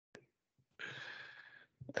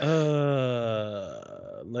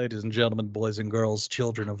Ladies and gentlemen, boys and girls,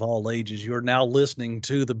 children of all ages, you're now listening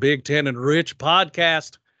to the Big Ten and Rich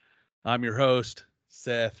podcast. I'm your host,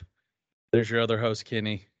 Seth. There's your other host,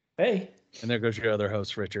 Kenny. Hey. And there goes your other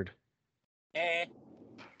host, Richard.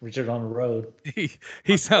 Richard on the road.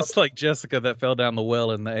 He sounds like Jessica that fell down the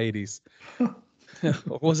well in the 80s.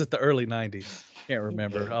 Or was it the early 90s? Can't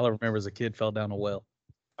remember. All I remember is a kid fell down a well.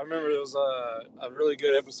 I remember it was a really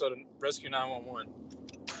good episode of Rescue 911.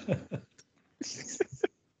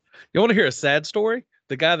 You want to hear a sad story?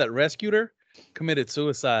 The guy that rescued her committed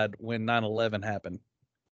suicide when 9/11 happened.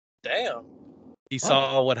 Damn. He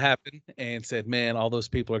saw what happened and said, man, all those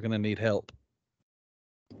people are going to need help.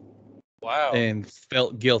 Wow. And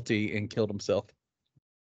felt guilty and killed himself.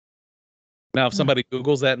 Now, if somebody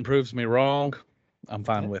Googles that and proves me wrong, I'm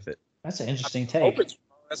fine with it. That's an interesting I hope take.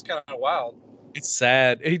 that's kind of wild. It's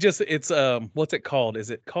sad. It's what's it called? Is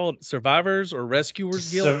it called Survivors or Rescuers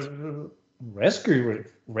Guild? Rescuers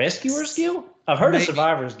Guild? I've heard of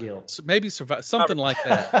Survivors Guild. Maybe something like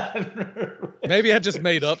that. Maybe I just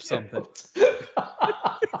made up something.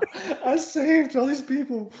 I saved all these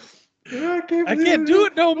people. I can't do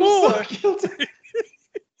it no more. So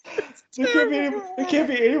there can't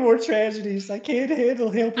be any more tragedies. I can't handle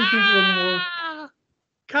helping people anymore.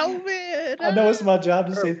 COVID. I know it's my job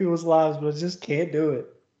to save people's lives, but I just can't do it.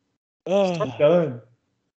 Oh, I'm done.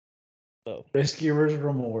 Oh. Rescuers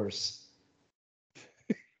Remorse.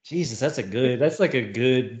 Jesus, that's like a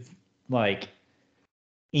good like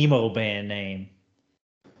emo band name.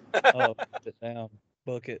 Oh, put it down.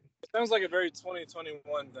 Book it. Sounds like a very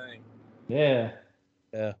 2021 thing. Yeah.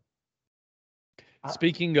 Yeah.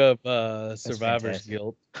 Speaking of Survivors fantastic.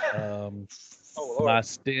 Guild, Oh, Lord. my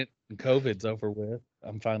stint in COVID's over with.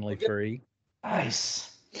 I'm finally free.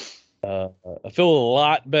 Nice. I feel a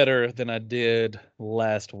lot better than I did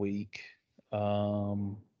last week.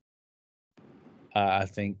 I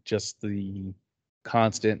think just the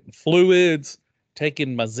constant fluids,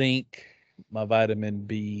 taking my zinc, my vitamin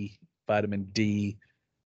B, vitamin D,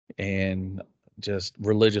 and just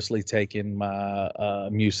religiously taking my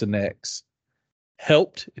Mucinex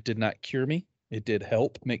helped. It did not cure me. It did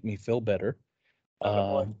help make me feel better.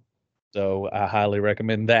 So I highly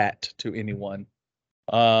recommend that to anyone.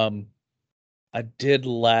 I did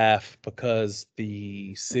laugh because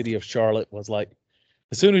the city of Charlotte was like,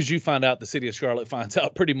 as soon as you find out, the city of Charlotte finds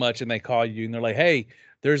out pretty much, and they call you and they're like, hey,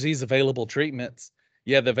 there's these available treatments.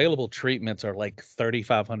 Yeah, the available treatments are like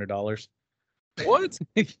 $3,500. What?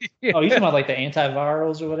 Yeah. Oh, you talking about like the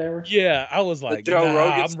antivirals or whatever? Yeah, I was like, Joe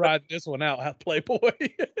Rogan I'm stuff? riding this one out, Playboy.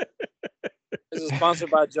 This is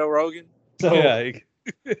sponsored by Joe Rogan. So, Yeah.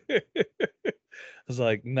 I was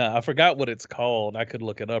like, nah, I forgot what it's called. I could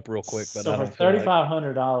look it up real quick, but so I for don't feel like...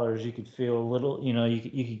 $3,500, you could feel a little,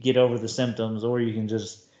 you could get over the symptoms, or you can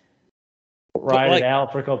just ride it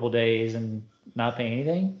out for a couple of days and not pay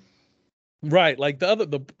anything. Right, like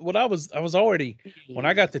when I was already, when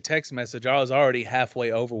I got the text message, I was already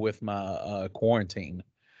halfway over with my quarantine.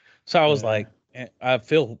 So I was like, I'm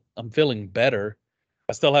feeling better.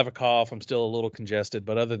 I still have a cough. I'm still a little congested,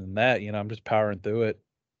 but other than that, I'm just powering through it.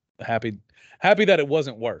 Happy that it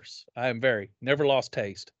wasn't worse. I am never lost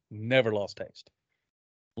taste.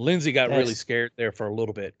 Lindsay got really scared there for a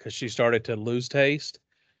little bit because she started to lose taste.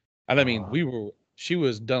 And I mean, she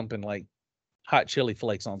was dumping like hot chili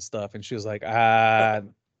flakes on stuff, and she was like,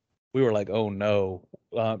 we were like, oh no.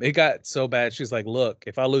 It got so bad. She's like, look,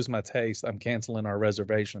 if I lose my taste, I'm canceling our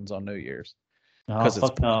reservations on New Year's. No,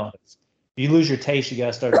 fuck no. If you lose your taste, you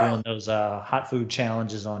gotta start doing those hot food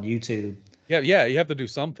challenges on YouTube. Yeah, you have to do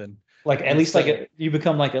something. Like at least you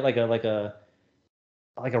become like a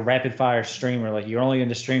rapid fire streamer. Like you're only going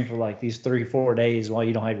to stream for like these 3-4 days while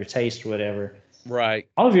you don't have your taste or whatever. Right.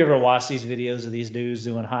 I don't know if you ever watched these videos of these dudes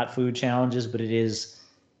doing hot food challenges, but it is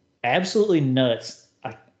absolutely nuts.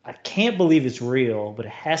 I can't believe it's real, but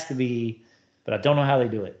it has to be. But I don't know how they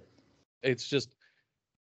do it. It's just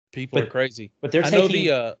people are crazy. But they're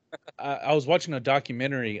taking. I was watching a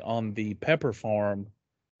documentary on the pepper farm.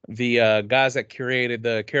 The guys that curated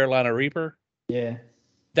the Carolina Reaper. Yeah.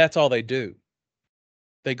 That's all they do.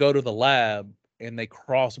 They go to the lab and they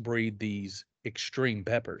crossbreed these extreme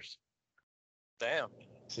peppers. Damn.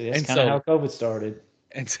 See, that's kind of how COVID started.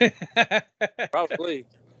 And probably.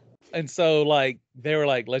 And so, like, they were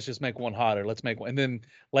like, let's just make one hotter. Let's make one. And then,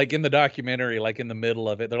 like, in the documentary, like, in the middle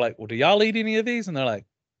of it, they're like, well, do y'all eat any of these? And they're like,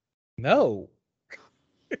 no.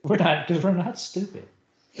 We're not stupid.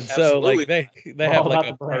 And so, like, they have, like,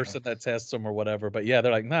 a person that tests them or whatever. But, yeah,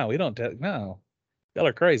 they're like, no, we don't no. Y'all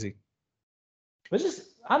are crazy. But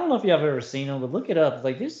I don't know if y'all have ever seen them, but look it up.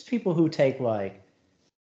 Like, there's people who take, like,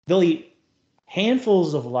 they'll eat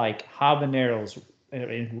handfuls of like habaneros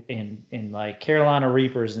and like Carolina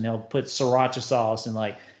Reapers, and they'll put sriracha sauce and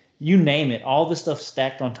like you name it, all this stuff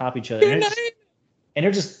stacked on top of each other. And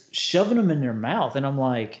they're just shoving them in their mouth. And I'm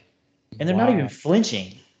like, and they're not even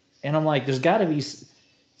flinching. And I'm like, there's got to be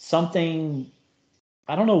something.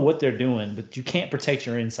 I don't know what they're doing, but you can't protect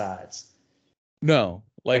your insides. No,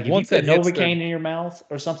 like if once you that put hits Novocaine in your mouth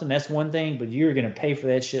or something, that's one thing, but you're gonna pay for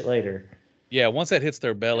that shit later. Yeah, once that hits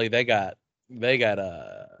their belly, they got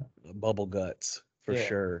bubble guts for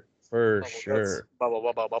sure. For sure.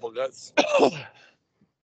 Bubble guts.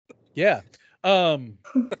 Yeah. But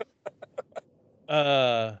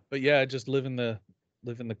yeah, just living the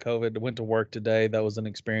COVID. Went to work today. That was an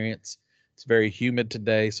experience. It's very humid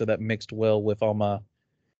today, so that mixed well with all my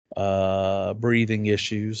breathing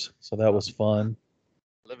issues. So that was fun.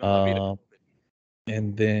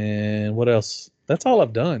 And then what else? That's all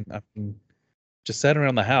I've done. I've just sat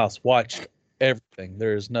around the house, watched everything.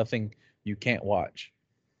 There's nothing you can't watch.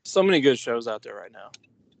 So many good shows out there right now.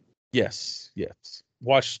 Yes.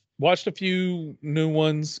 Watched a few new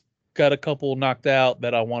ones. Got a couple knocked out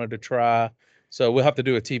that I wanted to try. So we'll have to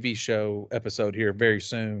do a TV show episode here very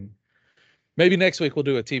soon. Maybe next week we'll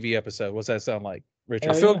do a TV episode. What's that sound like,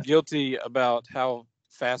 Richard? I feel guilty about how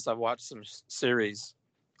fast I've watched some series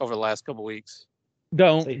over the last couple weeks.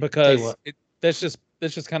 Don't, because that's just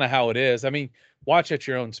kind of how it is. I mean, watch at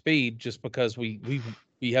your own speed, just because we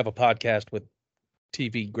have a podcast with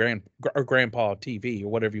TV grandpa TV or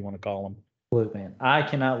whatever you want to call them. Look, man, I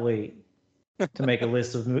cannot wait to make a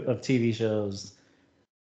list of TV shows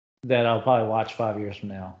that I'll probably watch 5 years from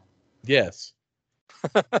now. Yes.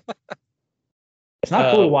 It's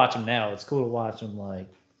not cool to watch them now. It's cool to watch them like,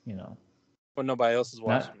 when nobody else is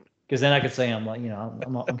watching. Because then I could say I'm like,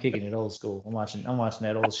 I'm kicking it old school. I'm watching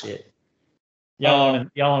that old shit. Y'all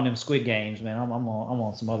on them Squid Games, man. I'm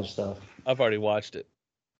on some other stuff. I've already watched it.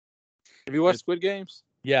 Have you watched Squid Games?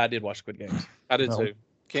 Yeah, I did watch Squid Games. I did too.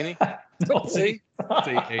 Kenny? See,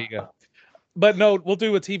 there you go. But no, we'll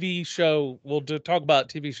do a TV show. We'll talk about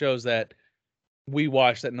TV shows that we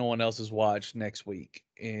watched that no one else has watched next week,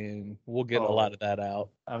 and we'll get a lot of that out.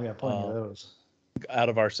 I've got plenty of those out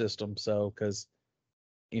of our system. So, because,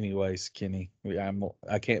 anyways, Kenny,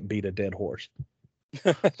 I can't beat a dead horse.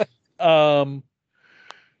 We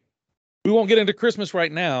won't get into Christmas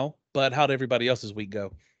right now, but how'd everybody else's week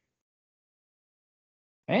go?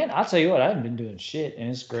 Man, I'll tell you what, I haven't been doing shit, and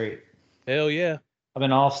it's great. Hell yeah. I've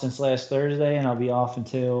been off since last Thursday, and I'll be off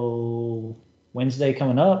until Wednesday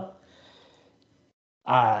coming up.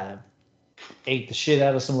 I ate the shit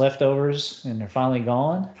out of some leftovers, and they're finally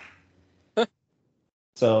gone.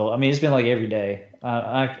 So, I mean, it's been like every day.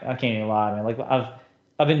 I can't even lie, man. Like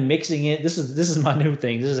I've been mixing it. This is my new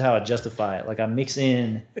thing. This is how I justify it. Like I mix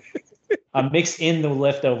in the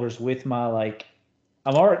leftovers with my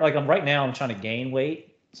I'm right now I'm trying to gain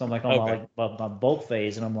weight. So I'm like on my bulk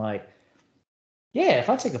phase, and I'm like, yeah, if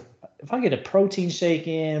I get a protein shake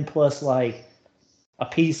in plus like a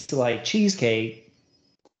piece to like cheesecake,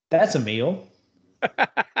 that's a meal.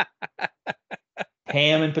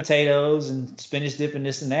 Ham and potatoes and spinach dip and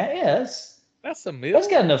this and that. Yeah, that's a meal. That's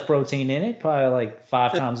got enough protein in it. Probably like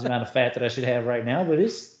 5 times the amount of fat that I should have right now, but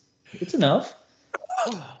it's enough.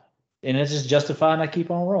 And it's just justifying I keep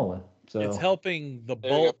on rolling. So it's helping the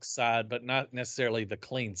bulk side, but not necessarily the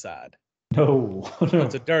clean side. No.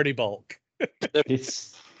 It's a dirty bulk.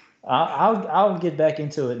 I'll get back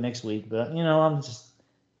into it next week, but I'm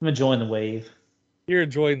enjoying the wave. You're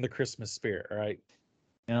enjoying the Christmas spirit, right?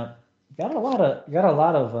 Yeah. Got a lot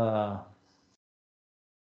of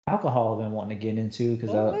alcohol I've been wanting to get into because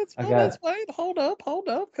let's wait. Hold up,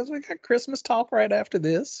 because we got Christmas talk right after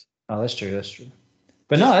this. Oh, that's true.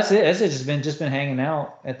 But no, that's it. Just been hanging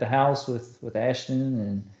out at the house with Ashton,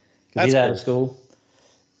 and because he's out of school,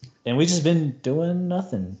 and we just been doing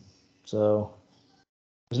nothing. So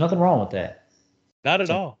there's nothing wrong with that. Not at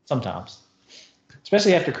all. Sometimes,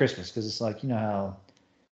 especially after Christmas, because it's like how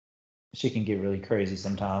she can get really crazy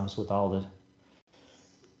sometimes with all the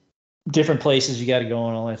different places you got to go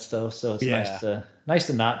and all that stuff. So it's nice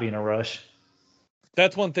to not be in a rush.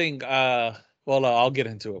 That's one thing. Well, I'll get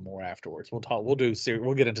into it more afterwards. We'll talk. We'll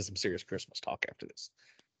get into some serious Christmas talk after this.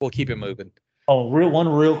 We'll keep it moving. Oh, one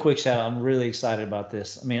real quick shout out. I'm really excited about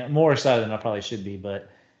this. I mean, more excited than I probably should be, but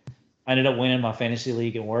I ended up winning my fantasy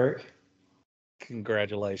league at work.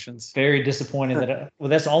 Congratulations. Very disappointed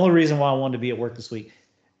that's the only reason why I wanted to be at work this week.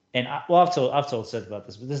 And I've told Seth about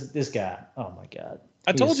this, but this guy, oh my God.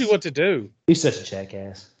 I told you what to do. He's such a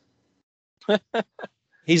jackass.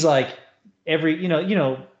 He's like you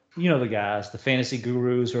know the guys, the fantasy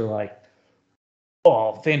gurus who are like,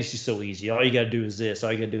 oh, fantasy's so easy. All you got to do is this.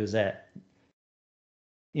 All you got to do is that.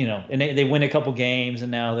 and they win a couple games,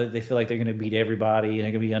 and now they feel like they're going to beat everybody and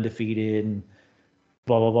they're going to be undefeated and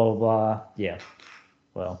blah blah blah blah blah. Yeah.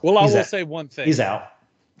 Well, I he's will out. say one thing. He's out.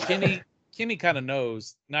 Kenny kind of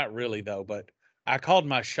knows, not really though, but I called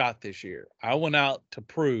my shot this year. I went out to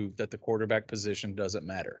prove that the quarterback position doesn't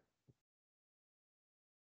matter.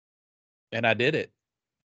 And I did it.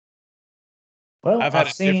 Well, I've had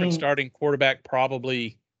a different starting quarterback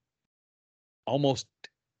probably almost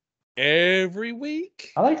every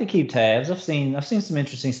week. I like to keep tabs. I've seen some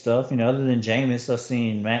interesting stuff. Other than Jameis, I've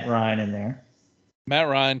seen Matt Ryan in there. Matt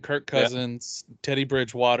Ryan, Kirk Cousins, Teddy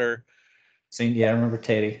Bridgewater. I remember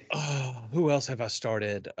Teddy. Who else have I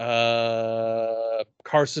started?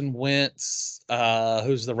 Carson Wentz,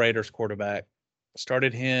 who's the Raiders quarterback.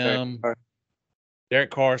 Started him. Derek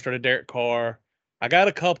Carr, started Derek Carr. I got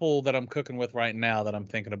a couple that I'm cooking with right now that I'm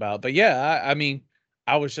thinking about. But yeah, I mean,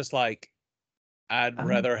 I was just like, I'd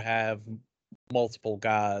rather have multiple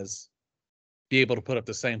guys be able to put up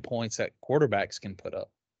the same points that quarterbacks can put up.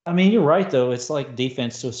 I mean, you're right, though. It's like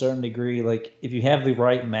defense to a certain degree. Like, if you have the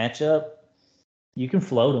right matchup, you can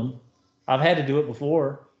float them. I've had to do it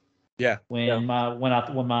before. Yeah. When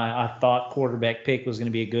I thought quarterback pick was going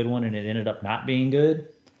to be a good one and it ended up not being good.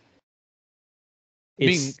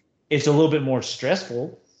 It's a little bit more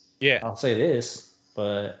stressful. Yeah. I'll say this,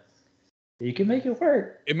 but you can make it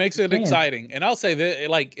work. It makes it exciting. And I'll say that,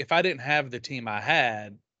 like, if I didn't have the team I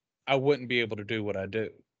had, I wouldn't be able to do what I do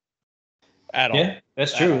at all. Yeah,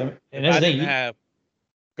 that's true. And I didn't have.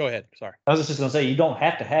 Go ahead. Sorry. I was just going to say, you don't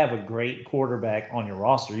have to have a great quarterback on your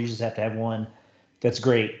roster. You just have to have one that's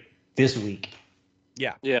great this week.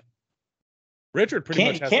 Yeah. Yeah. Richard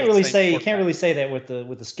can't really say that with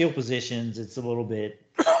the skill positions. It's a little bit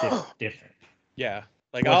different. Yeah,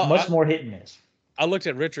 like much more hit and miss. I looked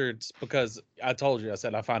at Richard's because I told you, I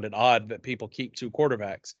said I find it odd that people keep two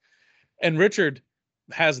quarterbacks, and Richard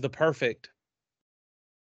has the perfect.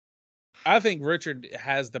 I think Richard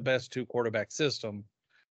has the best two quarterback system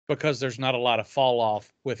because there's not a lot of fall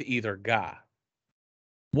off with either guy.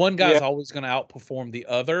 One guy's always going to outperform the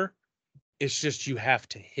other. It's just you have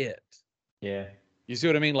to hit. Yeah. You see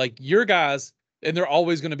what I mean? Like your guys, and they're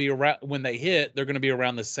always going to be around when they hit, they're going to be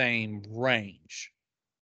around the same range.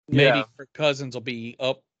 Maybe Kirk Cousins will be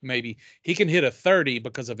up. Maybe he can hit a 30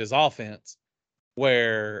 because of his offense,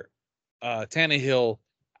 where Tannehill,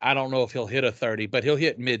 I don't know if he'll hit a 30, but he'll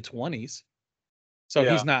hit mid-20s. So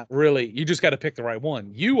he's not really, you just got to pick the right one.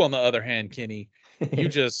 You, on the other hand, Kenny, you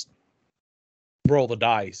just roll the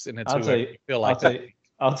dice, and it's whoever you feel like.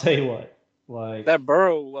 I'll tell you what. Like that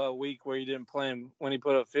Burrow week where you didn't play him when he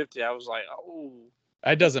put up 50, I was like, oh.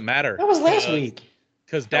 It doesn't matter. That was last week.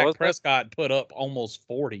 Because Dak Prescott put up almost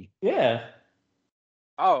 40. Yeah.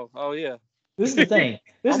 Oh yeah. This is the thing.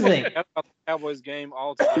 About the Cowboys game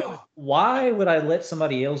altogether. Why would I let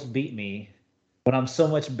somebody else beat me when I'm so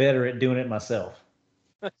much better at doing it myself?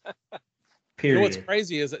 Period. You know what's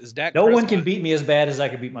crazy is Dak. No one can beat me as bad as I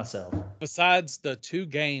can beat myself. Besides the 2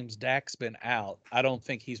 games Dak's been out, I don't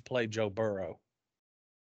think he's played Joe Burrow.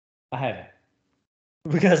 I haven't.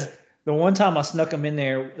 Because the one time I snuck him in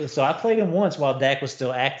there, so I played him once while Dak was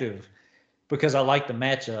still active because I liked the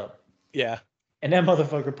matchup. Yeah. And that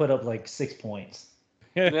motherfucker put up like 6 points.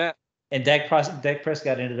 Yeah. And Dak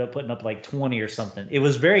Prescott ended up putting up like 20 or something. It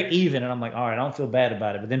was very even, and I'm like, all right, I don't feel bad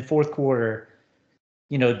about it. But then fourth quarter,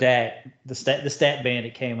 Dak, the stat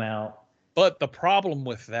bandit came out. But the problem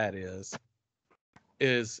with that is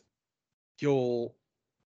you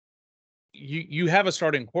have a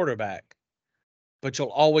starting quarterback, but you'll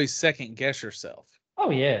always second guess yourself.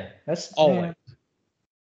 Oh yeah, that's always.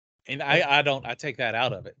 And I take that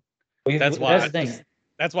out of it. That's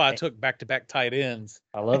why I took back-to-back tight ends.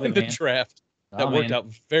 I love in the draft. That worked out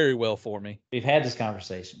very well for me. We've had this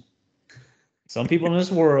conversation. Some people in this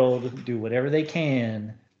world do whatever they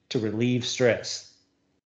can to relieve stress.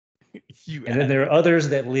 And then there are others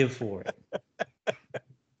that live for it.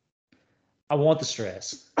 I want the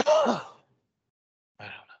stress. I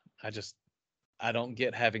don't know. I don't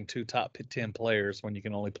get having 2 top 10 players when you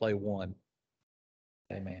can only play one.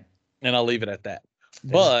 Hey, man. And I'll leave it at that.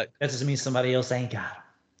 But that doesn't mean somebody else ain't got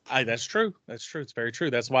him. That's true. That's true. It's very true.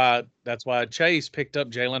 That's why Chase picked up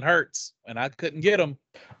Jalen Hurts, and I couldn't get him.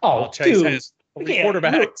 Oh, Chase has 3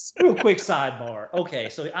 quarterbacks. Real quick sidebar. Okay,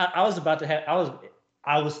 so I was about to have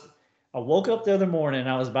I woke up the other morning and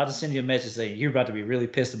I was about to send you a message saying you're about to be really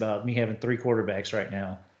pissed about me having 3 quarterbacks right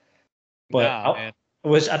now. But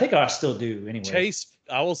which I think I still do anyway. Chase,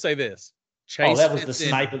 I will say this. Chase that was the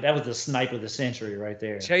snipe. That was the snipe of the century right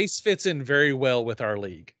there. Chase fits in very well with our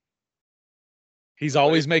league. He's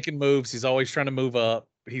always making moves. He's always trying to move up.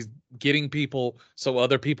 He's getting people so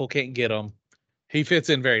other people can't get him. He fits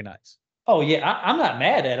in very nice. Oh yeah, I'm not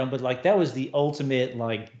mad at him, but like that was the ultimate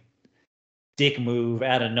like dick move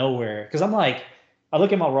out of nowhere. Because I'm like, I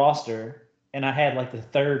look at my roster and I had like the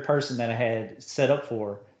third person that I had set up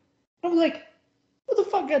for. I was like, who the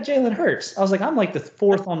fuck got Jalen Hurts? I was like, I'm like the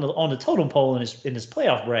fourth on the totem pole in his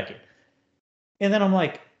playoff bracket. And then I'm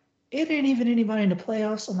like, it ain't even anybody in the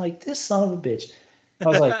playoffs. I'm like, this son of a bitch. I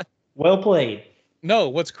was like, well played. No,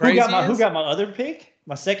 what's crazy Who got my other pick?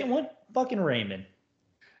 My second one? Fucking Raymond.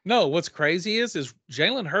 No, what's crazy is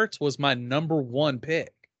Jalen Hurts was my number 1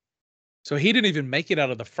 pick. So he didn't even make it out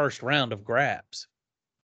of the first round of grabs.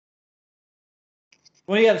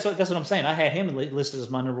 Well, yeah, so that's what I'm saying. I had him listed as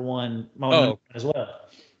my number one as well.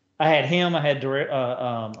 I had him. I had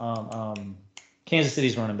Kansas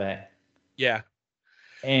City's running back. Yeah.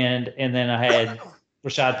 And then I had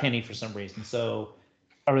Rashad Penny for some reason. So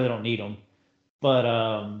I really don't need him. But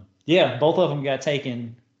yeah, both of them got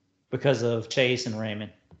taken because of Chase and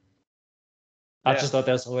Raymond. I just thought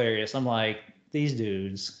that was hilarious. I'm like, these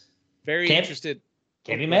dudes. Very interested.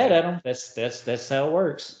 Can't be mad at them. That's how it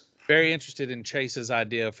works. Very interested in Chase's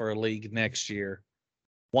idea for a league next year.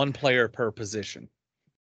 1 player per position.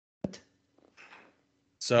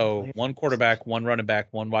 So 1 quarterback, 1 running back,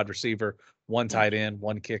 1 wide receiver, 1 tight end,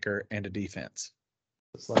 1 kicker, and a defense.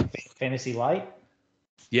 It's like fantasy light.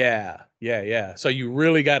 Yeah. So you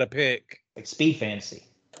really got to pick. Like speed fantasy.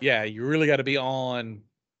 Yeah, you really got to be on.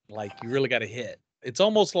 Like you really got to hit. It's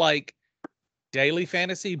almost like daily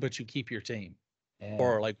fantasy, but you keep your team. Yeah.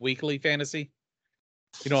 Or like weekly fantasy.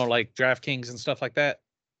 You know, like DraftKings and stuff like that.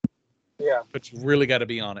 Yeah. But you really got to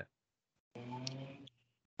be on it.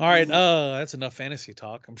 All right, that's enough fantasy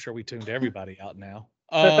talk. I'm sure we tuned everybody out now.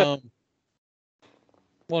 Want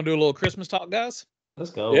to do a little Christmas talk, guys?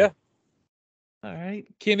 Let's go. Yeah. All right.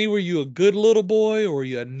 Kenny, were you a good little boy or were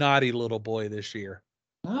you a naughty little boy this year?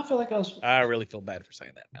 I feel like I was. I really feel bad for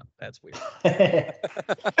saying that now. That's weird.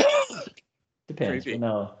 Depends. But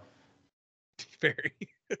no. Very.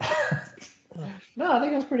 No, I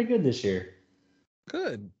think I was pretty good this year.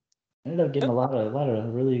 Good. I ended up getting a lot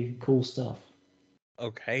of really cool stuff.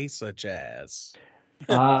 Okay, such as.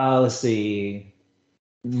 Let's see.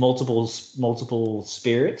 Multiple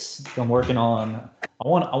spirits. I'm working on. I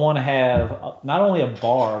want to have not only a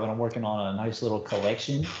bar, but I'm working on a nice little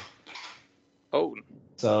collection. Oh.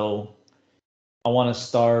 So I want to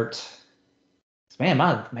start. Man,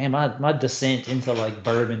 my descent into like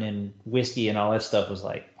bourbon and whiskey and all that stuff was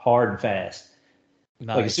like hard and fast.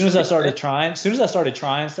 Nice. Like as soon as I started trying stuff,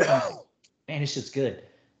 I'm like, man, this shit's good.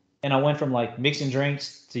 And I went from like mixing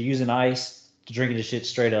drinks to using ice to drinking the shit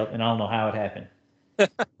straight up, and I don't know how it happened.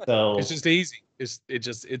 So it's just easy. It's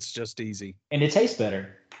just easy. And it tastes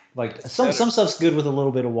better. Like some stuff's good with a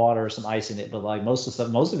little bit of water or some ice in it, but like most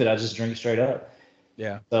of it I just drink straight up.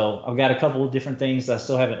 Yeah. So I've got a couple of different things that I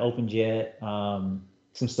still haven't opened yet. Some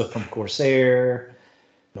stuff from Corsair.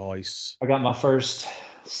 Nice. I got my first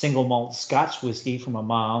single malt Scotch whiskey from my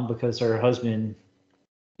mom because her husband,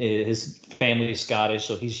 his family is Scottish,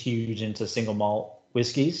 so he's huge into single malt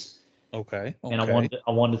whiskeys. Okay. And I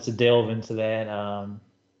wanted to delve into that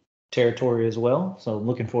territory as well. So I'm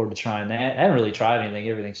looking forward to trying that. I haven't really tried anything.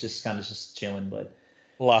 Everything's just kind of just chilling, but.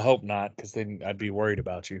 Well, I hope not, because then I'd be worried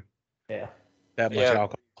about you. Yeah. That much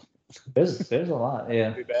alcohol. There's a lot.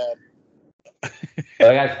 Yeah. Too bad.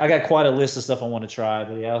 I got quite a list of stuff I want to try,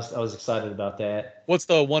 but yeah, I was excited about that. What's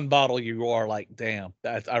the one bottle you are like, damn,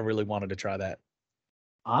 I really wanted to try that?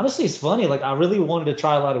 Honestly, it's funny. Like I really wanted to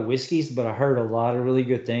try a lot of whiskeys, but I heard a lot of really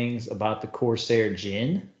good things about the Corsair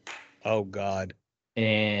gin. Oh God.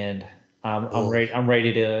 And I'm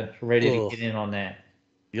ready to get in on that.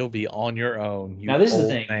 You'll be on your own. Now this is the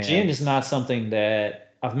thing. Man. Gin is not something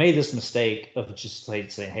that I've made this mistake of just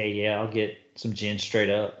like saying, hey, yeah, I'll get some gin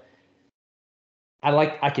straight up.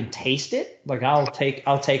 I can taste it. Like I'll take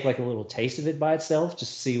like a little taste of it by itself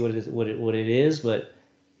just to see what it is. But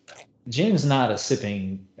gin's not a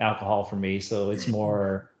sipping alcohol for me, so it's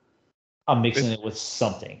more I'm mixing it with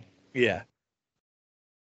something. Yeah.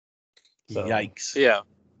 So, yikes. Yeah.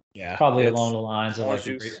 Yeah. Probably along the lines of like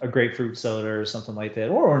a grapefruit soda or something like that,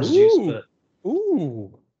 or orange juice. But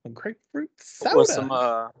a grapefruit soda with some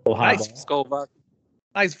nice Skull vodka.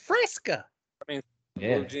 Nice Fresca. I mean,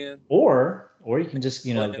 yeah. Gin. Or you can just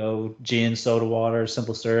go gin, soda water,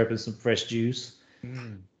 simple syrup, and some fresh juice. I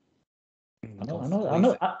know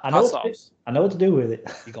what to do with it.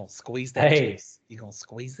 You gonna squeeze that juice? You gonna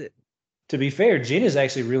squeeze it? To be fair, gin is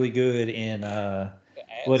actually really good in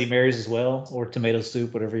Bloody Marys as well, or tomato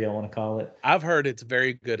soup, whatever y'all want to call it. I've heard it's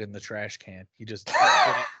very good in the trash can. You just put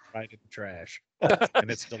it right in the trash,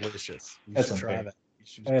 and it's delicious. You That's should unfair. try that.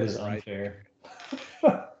 That is unfair.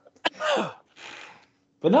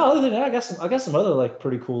 But no, other than that, I got some other like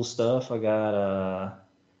pretty cool stuff. I got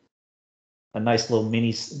a nice little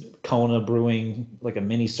mini Kona Brewing, like a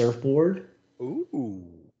mini surfboard Ooh,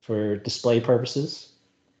 for display purposes.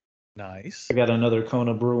 nice. I got another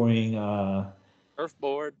Kona Brewing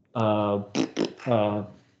Surfboard, pole.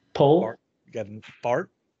 Bart, you got a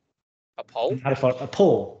Bart? a pole. Not a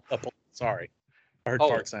pole. A pole. Sorry, I heard Oh.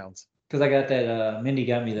 fart sounds. Because I got that. Mindy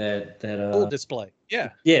got me that Full display. Yeah.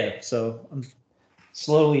 Yeah, so I'm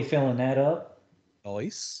slowly filling that up.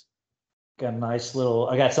 Nice. Got a nice little.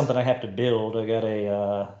 I got something I have to build. I got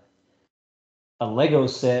a Lego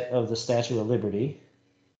set of the Statue of Liberty,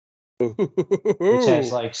 which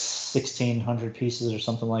has like 1,600 pieces or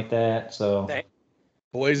something like that. So Dang.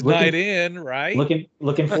 Boys' looking- night in, right?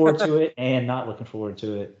 looking forward to it and not looking forward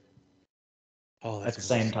to it Oh, at the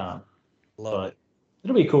same time. Love But it.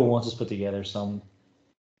 it'll be cool once it's put together. So I'm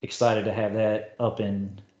excited to have that up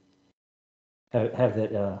and have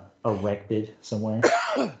that erected somewhere.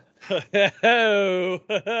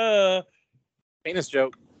 Penis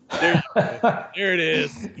joke. There it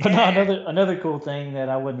is. But no, another cool thing that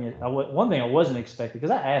one thing I wasn't expecting,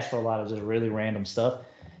 because I asked for a lot of just really random stuff,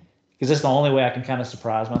 because that's the only way I can kind of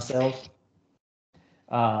surprise myself.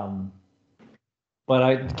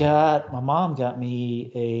 But my mom got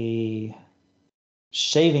me a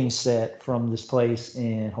shaving set from this place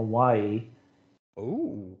in Hawaii,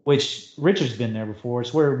 Ooh. which Richard's been there before.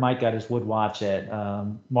 It's where Mike got his wood watch at,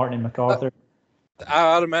 Martin and MacArthur. I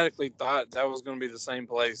automatically thought that was going to be the same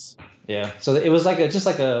place. Yeah, so it was like just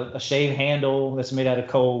like a shave handle that's made out of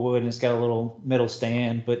cold wood, and it's got a little metal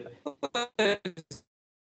stand. But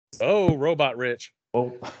Oh, Robot Rich.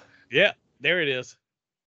 oh, Yeah, there it is.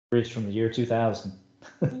 Rich from the year 2000.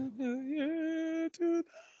 Yeah, 2000.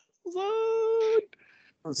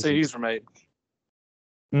 Let's see, he's from 8.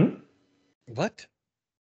 What?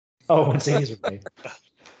 Oh, when CDs were made.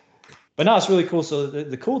 But no, it's really cool. So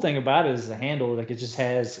the cool thing about it is the handle, like it just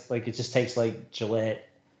takes like Gillette.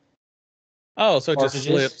 Oh, so it just Cartridges.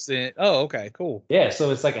 slips in. Oh, okay, cool. Yeah,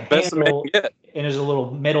 so it's like a Best man handle, yet. and there's a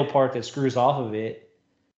little metal part that screws off of it,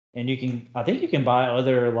 and I think you can buy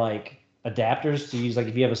other like adapters to use, like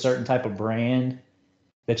if you have a certain type of brand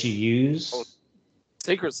that you use. Oh.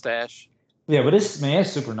 Secret stash. Yeah, but it's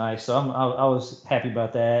super nice. So I was happy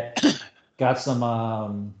about that. Got some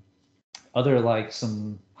other like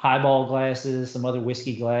some highball glasses, some other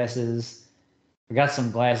whiskey glasses. I got some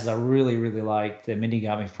glasses I really, really liked that Mindy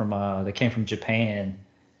got me from that came from Japan.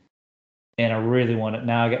 And I really want it.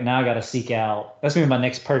 Now I got to seek out. That's gonna be my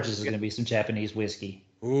next purchase. Is gonna be some Japanese whiskey.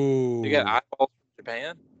 Ooh. You got eyeballs from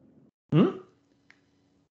Japan? You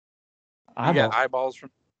got eyeballs from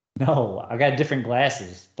No, I got different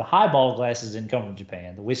glasses. The highball glasses didn't come from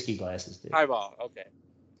Japan. The whiskey glasses did. eyeball. Okay.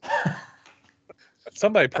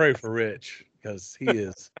 Somebody pray for Rich because he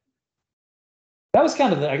is. That was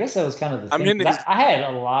kind of I guess that was kind of the I'm thing. into I had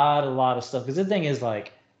a lot of stuff, because the thing is,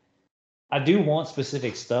 like, I do want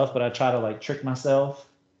specific stuff, but I try to like trick myself.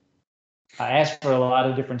 I ask for a lot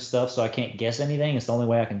of different stuff, so I can't guess anything. It's the only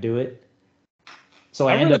way I can do it. So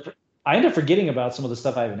I end up forgetting about some of the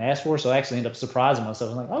stuff I haven't asked for. So I actually end up surprising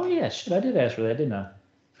myself. I'm like, oh yeah, shit, I did ask for that, didn't I?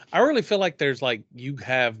 I really feel like there's like you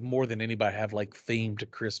have more than anybody have like themed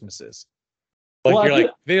Christmases. Like Well, you're like,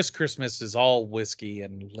 this Christmas is all whiskey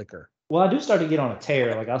and liquor. Well, I do start to get on a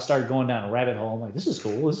tear. Like I'll start going down a rabbit hole. I'm like, this is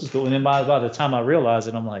cool. This is cool. And then by the time I realize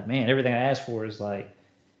it, I'm like, man, everything I asked for is like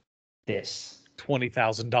this.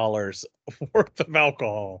 $20,000 worth of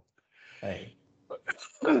alcohol. Hey,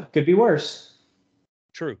 could be worse.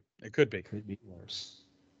 True, it could be. Could be worse.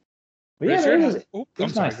 But yeah, Richard, it was I'm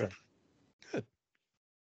sorry. nice. Good.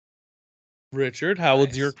 Richard, how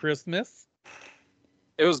was your Christmas?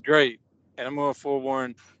 It was great. And I'm going to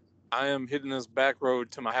forewarn, I am hitting this back road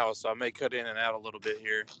to my house, so I may cut in and out a little bit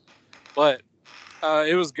here. But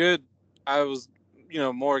it was good. I was,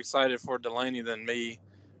 more excited for Delaney than me.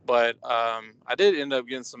 But I did end up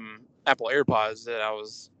getting some Apple AirPods that I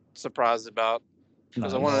was surprised about.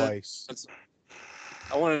 Because Nice.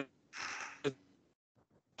 I wanted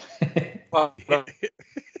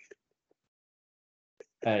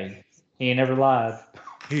Hey, he ain't never lied.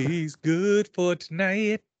 He's good for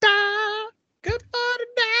tonight. Good for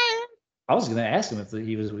tonight. I was gonna ask him if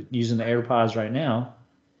he was using the AirPods right now,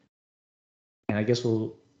 and I guess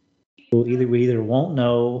we either won't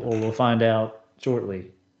know or we'll find out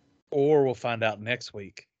shortly. Or we'll find out next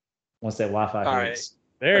week. Once that Wi-Fi All hits.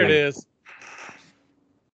 There it is.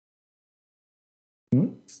 Hmm?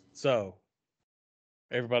 So,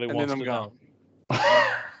 everybody and wants then I'm to know.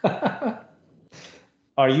 gone.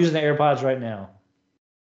 Are you using the AirPods right now?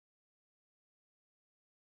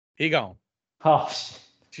 He gone. Oh,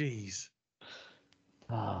 Jeez.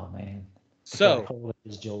 Oh man. So, Cold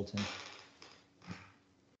is jolting.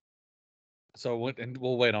 and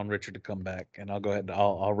we'll wait on Richard to come back, and I'll go ahead and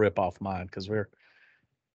I'll rip off mine because we're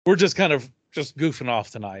just kind of just goofing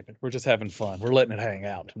off tonight. We're just having fun. We're letting it hang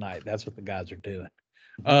out tonight. That's what the guys are doing.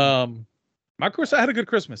 My course, I had a good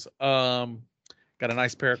Christmas. Got a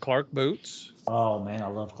nice pair of Clark boots. Oh man, I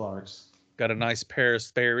love Clarks. Got a nice pair of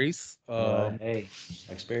Sperry's. Hey,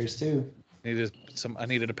 like Sperry's too. I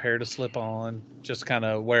needed a pair to slip on, just kind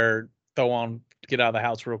of throw on, get out of the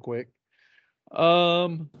house real quick.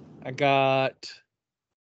 I got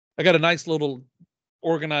a nice little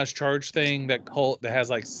organized charge thing that has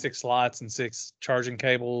like 6 slots and 6 charging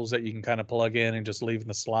cables that you can kind of plug in and just leave in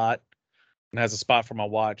the slot, and has a spot for my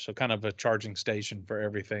watch, so kind of a charging station for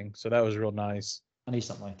everything. So that was real nice. I need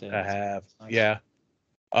something like that. I have, nice. yeah.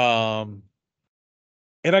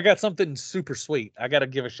 And I got something super sweet. I got to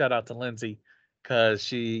give a shout out to Lindsay because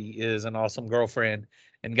she is an awesome girlfriend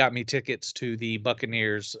and got me tickets to the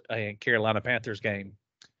Buccaneers and Carolina Panthers game.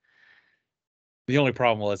 The only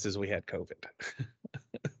problem is we had COVID,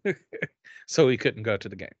 so we couldn't go to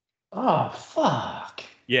the game. Oh fuck.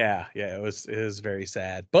 Yeah, it was very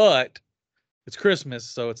sad, but it's Christmas,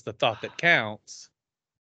 so it's the thought that counts.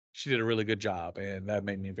 She did a really good job, and that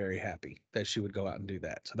made me very happy that she would go out and do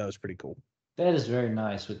that. So that was pretty cool. That is very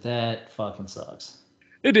nice, but that fucking sucks.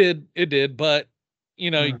 It did, but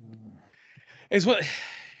it's what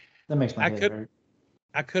that makes my head hurt.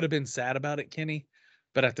 I could have been sad about it, Kenny,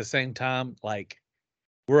 but at the same time, like,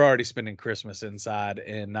 we're already spending Christmas inside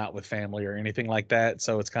and not with family or anything like that.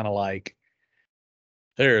 So it's kind of like,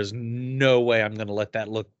 there is no way I'm going to let that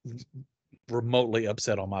look remotely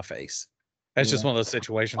upset on my face. That's just one of those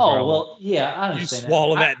situations. Oh, well, yeah, I understand. You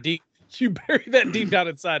swallow that deep, you bury that deep down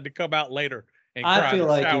inside to come out later and cry in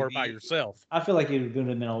the shower by yourself. I feel like it would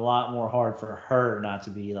have been a lot more hard for her not to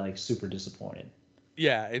be like super disappointed.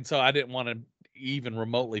 Yeah, and so I didn't want to even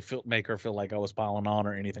remotely make her feel like I was piling on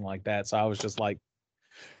or anything like that. So I was just like,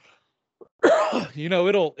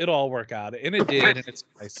 it'll all work out, and it did, and it's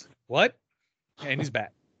nice. What? And he's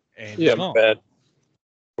back. And yeah, bad.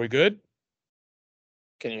 We good?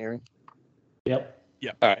 Can you hear me? Yep.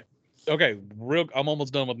 Yeah. All right. Okay. I'm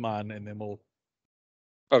almost done with mine, and then we'll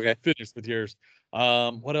finish with yours.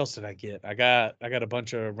 What else did I get? I got a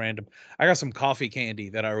bunch of random. I got some coffee candy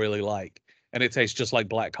that I really like, and it tastes just like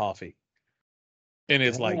black coffee. And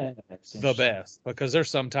it's like the best, because there's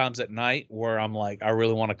sometimes at night where I'm like, I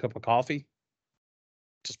really want a cup of coffee.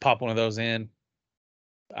 Just pop one of those in.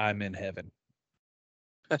 I'm in heaven.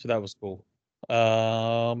 So that was cool.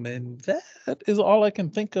 And that is all I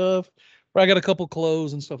can think of. I got a couple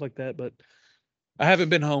clothes and stuff like that, but I haven't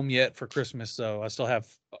been home yet for Christmas, so I still have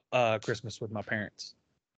Christmas with my parents.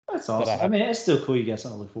 That's awesome. I mean, it's still cool. You got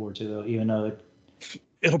something to look forward to, though, even though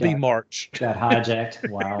it'll be March. Got hijacked.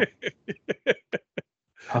 Wow.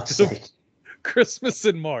 So, Christmas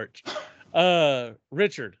in March.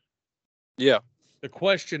 Richard. Yeah. The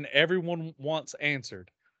question everyone wants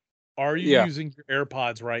answered. Are you using your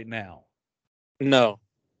AirPods right now? No.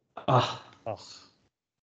 Oh.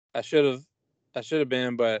 I should have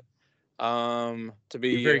been, but to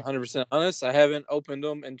be 100% honest, I haven't opened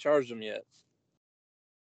them and charged them yet.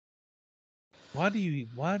 Why do you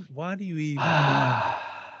even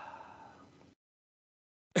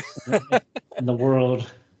And the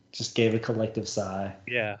world just gave a collective sigh.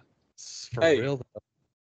 Yeah. For real though.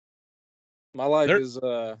 My life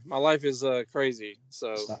is crazy.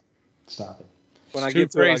 So stop it. When I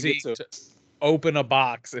get to crazy it, I get to open a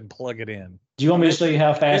box and plug it in. Do you want me to show you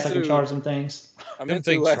how fast I can charge some things? I meant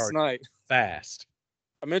to last night. Fast.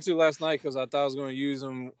 I meant to last night because I thought I was going to use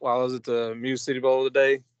them while I was at the Muse City Bowl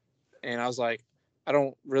today, and I was like, I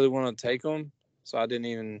don't really want to take them, so I didn't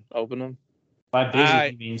even open them. By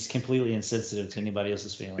busy, he means completely insensitive to anybody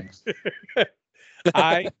else's feelings.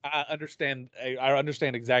 I understand. I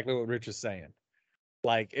understand exactly what Rich is saying.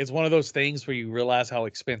 Like, it's one of those things where you realize how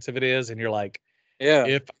expensive it is, and you're like, yeah,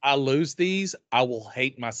 if I lose these, I will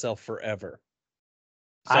hate myself forever.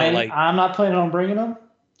 So, I'm not planning on bringing them,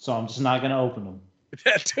 so I'm just not going to open them.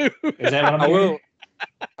 That too. Is that what I'm hearing?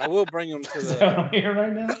 I will bring them to Is that what I'm hearing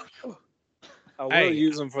right now? I will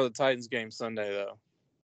use them for the Titans game Sunday, though.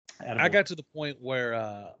 I got to the point where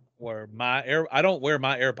I don't wear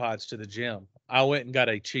my AirPods to the gym. I went and got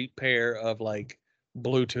a cheap pair of like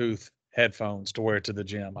Bluetooth headphones to wear to the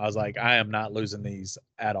gym. I was like, I am not losing these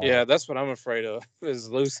at all. Yeah, that's what I'm afraid of,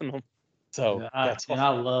 is losing them. So I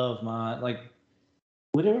love my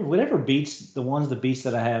whatever Beats, the Beats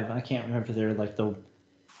that I have, I can't remember if they're like the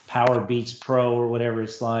Power Beats Pro or whatever.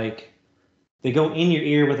 It's like they go in your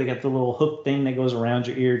ear, but they got the little hook thing that goes around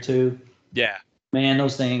your ear too. Yeah. Man,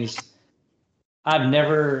 those things, I've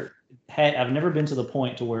never been to the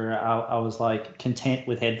point to where I was like content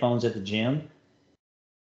with headphones at the gym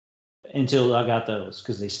until I got those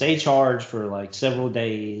because they stay charged for like several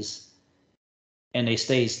days and they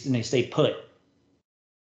stay put.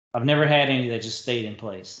 I've never had any that just stayed in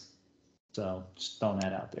place. So just throwing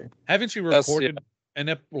that out there. Haven't you recorded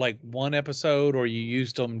like one episode, or you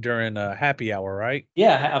used them during a happy hour, right?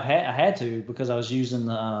 Yeah, I had to because I was using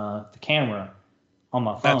the camera on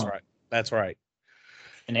my phone. That's right.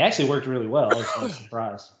 And they actually worked really well. I was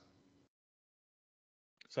surprised.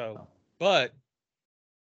 So, but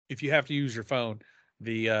if you have to use your phone,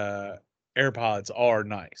 the AirPods are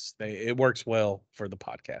nice. It works well for the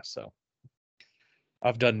podcast. So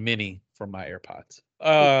I've done many from my AirPods.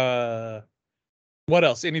 What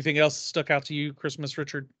else? Anything else stuck out to you, Christmas,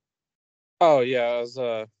 Richard? Oh yeah,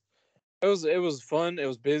 it was fun. It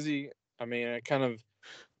was busy. I mean, I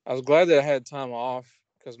was glad that I had time off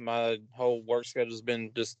because my whole work schedule has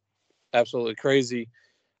been just absolutely crazy.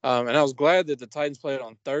 And I was glad that the Titans played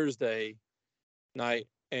on Thursday night,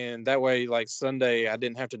 and that way, like Sunday, I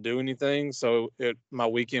didn't have to do anything. So my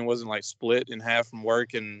weekend wasn't like split in half from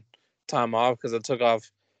work and time off because I took off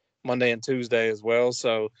Monday and Tuesday as well.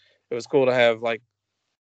 So it was cool to have like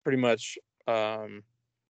pretty much a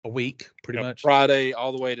week, pretty much Friday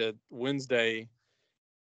all the way to Wednesday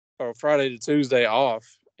or Friday to Tuesday off.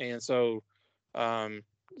 And so,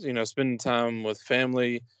 spending time with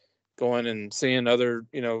family, going and seeing other,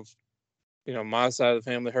 my side of the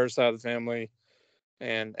family, her side of the family,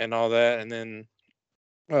 and all that, and then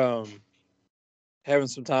having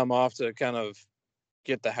some time off to kind of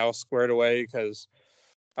get the house squared away because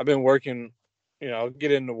I've been working. I'll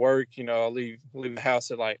get into work. I'll leave the house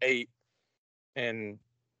at like 8, and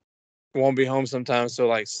won't be home sometimes till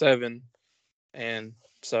like 7, and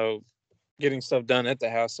so getting stuff done at the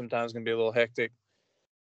house sometimes can be a little hectic.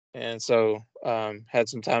 And so had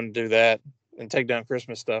some time to do that and take down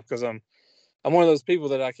Christmas stuff because I'm one of those people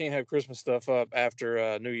that I can't have Christmas stuff up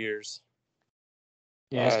after New Year's.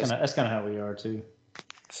 Yeah, that's kind of how we are too.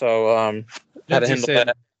 So had to handle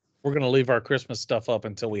that. We're gonna leave our Christmas stuff up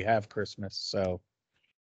until we have Christmas. So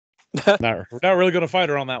we're not really gonna fight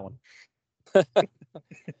her on that one.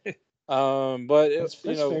 But that's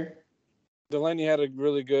fair. Delaney had a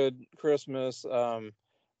really good Christmas.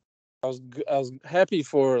 I was happy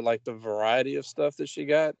for like the variety of stuff that she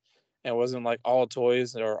got, and it wasn't like all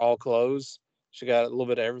toys or all clothes. She got a little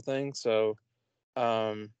bit of everything. So,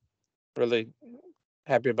 really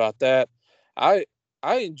happy about that. I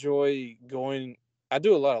enjoy going. I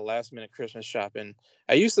do a lot of last minute Christmas shopping.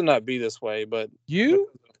 I used to not be this way, but you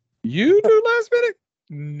do last minute?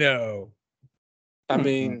 No. I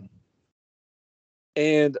mean,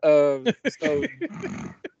 and so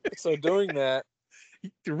doing that,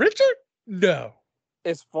 Richard? No.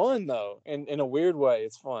 It's fun though, in a weird way.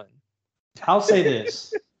 It's fun. I'll say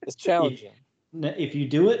this: it's challenging. If you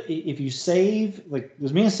do it, if you save, like,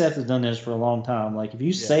 because me and Seth have done this for a long time. Like, if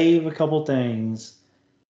you save a couple things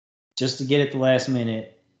just to get it the last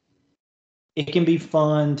minute, it can be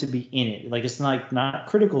fun to be in it. Like, it's not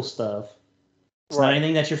critical stuff. It's not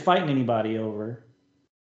anything that you're fighting anybody over.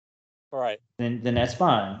 Right. Then that's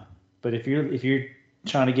fine. But if you're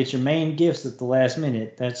trying to get your main gifts at the last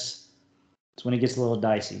minute, that's when it gets a little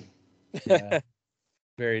dicey. Yeah.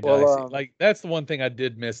 Very dicey. Like, that's the one thing I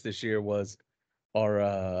did miss this year was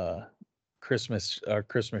our Christmas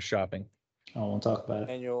shopping. I don't want to talk about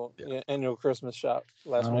it. Annual Christmas shop.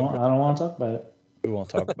 I don't want to talk about it. We won't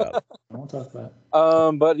talk about it. I won't talk about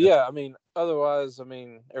it. But yeah, I mean, otherwise, I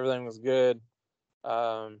mean, everything was good.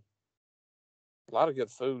 A lot of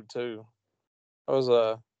good food too. I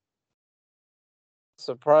was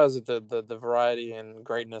surprised at the variety and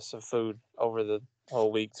greatness of food over the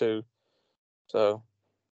whole week too. So,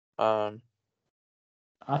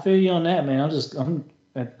 I feel you on that, man.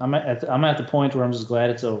 I'm at the point where I'm just glad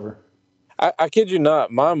it's over. I kid you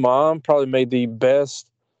not, my mom probably made the best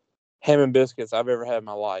ham and biscuits I've ever had in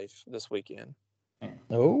my life this weekend.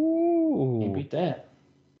 Oh, can't beat that.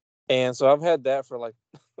 And so I've had that for like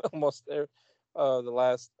almost the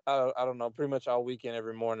last I don't know, pretty much all weekend.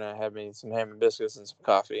 Every morning I had me some ham and biscuits and some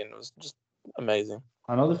coffee, and it was just amazing.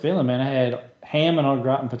 I know the feeling, man. I had ham and au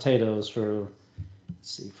gratin potatoes for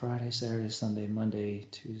Friday, Saturday, Sunday, Monday,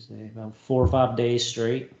 Tuesday, about 4 or 5 days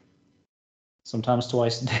straight. Sometimes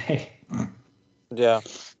twice a day. Yeah.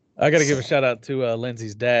 I got to give a shout out to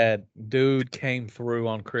Lindsay's dad. Dude came through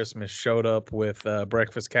on Christmas, showed up with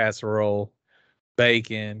breakfast casserole,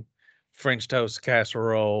 bacon, French toast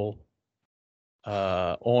casserole,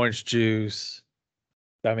 orange juice.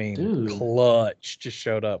 I mean, dude, clutch, just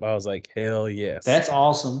showed up. I was like, hell yes. That's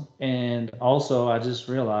awesome. And also, I just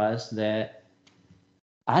realized that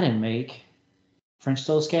I didn't make French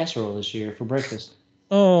toast casserole this year for breakfast.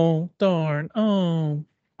 Oh, darn. Oh.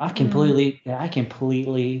 I completely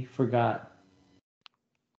forgot.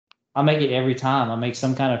 I make it every time. I make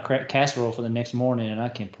some kind of casserole for the next morning, and I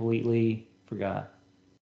completely forgot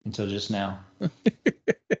until just now.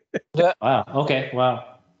 Yeah. Wow. Okay.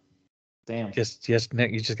 Wow. Damn. You just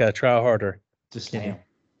gotta try harder. Just Kenny.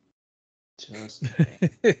 damn. Just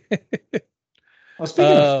damn. Well,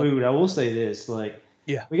 speaking of food, I will say this: like,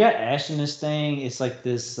 Yeah. we got Ash in this thing. It's like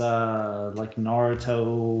this, like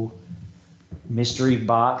Naruto mystery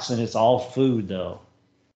box, and it's all food though.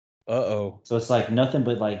 Uh-oh. So it's like nothing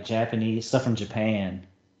but like Japanese stuff from Japan.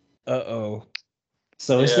 Uh-oh.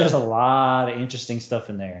 So Yeah. there's a lot of interesting stuff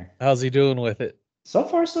in there. How's he doing with it? So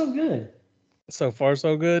far, so good. So far,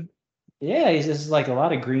 so good? Yeah, he's just like a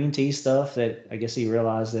lot of green tea stuff that I guess he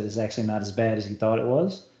realized that is actually not as bad as he thought it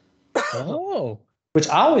was. Oh. Which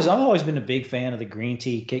I've always been a big fan of the green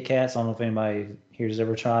tea Kit Kats. I don't know if anybody here has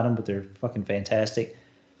ever tried them, but they're fucking fantastic.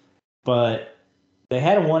 But they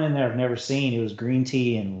had one in there I've never seen. It was green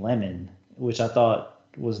tea and lemon, which I thought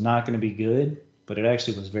was not going to be good, but it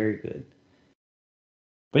actually was very good.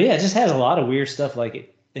 But yeah, it just has a lot of weird stuff.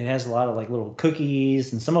 Like it has a lot of like little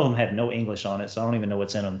cookies, and some of them have no English on it, so I don't even know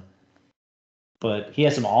what's in them. But he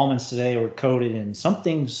had some almonds today that were coated in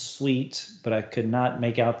something sweet, but I could not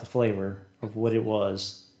make out the flavor of what it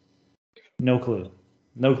was. No clue.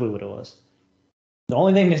 No clue what it was. The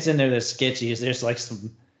only thing that's in there that's sketchy is there's like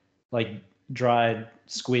some like dried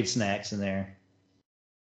squid snacks in there.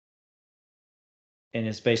 And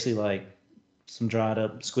it's basically like some dried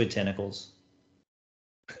up squid tentacles.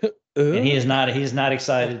 And he's not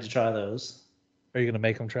excited to try those. Are you gonna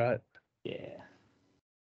make him try it? Yeah.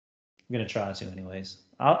 I'm gonna try to anyways.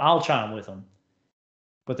 I'll try them with them.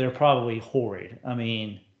 But they're probably horrid. I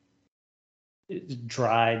mean,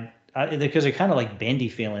 dried because they're kind of like bendy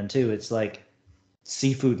feeling too. It's like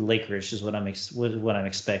seafood licorice is what I'm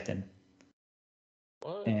expecting.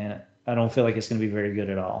 What? And I don't feel like it's going to be very good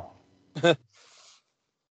at all.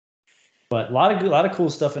 But a lot of cool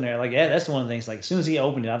stuff in there. Like, yeah, that's one of the things. Like, as soon as he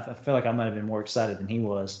opened it, I feel like I might have been more excited than he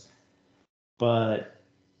was. But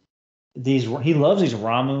he loves these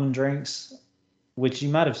ramen drinks, which you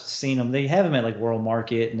might have seen them. They have them at like World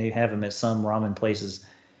Market, and they have them at some ramen places.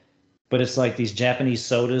 But it's like these Japanese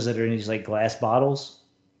sodas that are in these like glass bottles,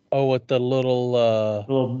 Oh, with the little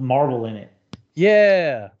little marble in it.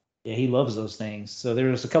 yeah. Yeah, he loves those things. So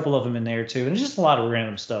there's a couple of them in there too, and it's just a lot of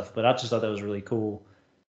random stuff. But I just thought that was really cool.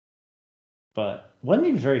 But wasn't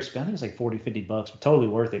even very expensive. I think it's like 40, $50, but totally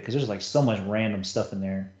worth it because there's like so much random stuff in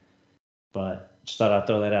there. But just thought I'd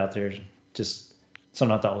throw that out there. Just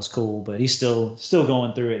something I thought was cool. But he's still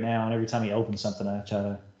going through it now, and every time he opens something, I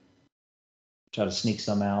try to sneak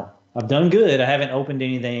some out. I've done good. I haven't opened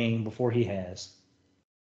anything before he has.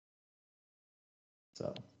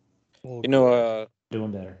 So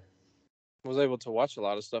doing better. Was able to watch a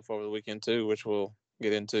lot of stuff over the weekend too, which we'll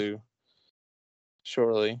get into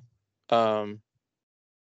shortly. But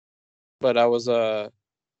I was has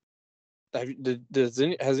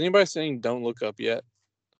anybody seen Don't Look Up yet?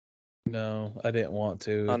 No, I didn't want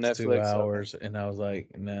to. On It's 2 Netflix, hours, and I was like,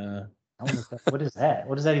 nah. What is that?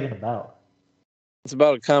 What is that even about? It's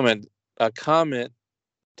about a comet.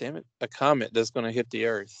 Damn it, a comet that's going to hit the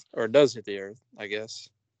Earth, or does hit the Earth, I guess.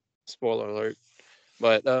 Spoiler alert.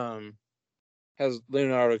 But has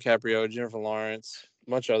Leonardo DiCaprio, Jennifer Lawrence, a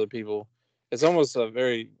bunch of other people. It's almost a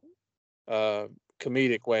very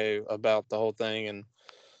comedic way about the whole thing, and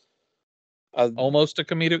Almost a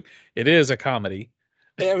comedic. It is a comedy.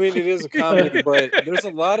 I mean, it is a comedy, but there's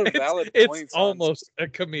a lot of valid points. It's almost a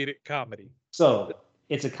comedic comedy. So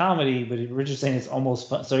it's a comedy, but we're just saying it's almost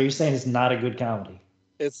fun. So you're saying it's not a good comedy?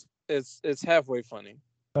 It's halfway funny.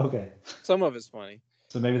 Okay. Some of it's funny.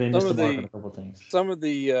 So maybe they missed the mark on a couple of things. Some of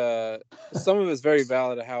it's very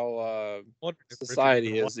valid at how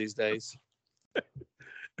society is these days.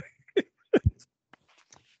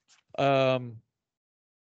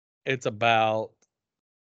 It's about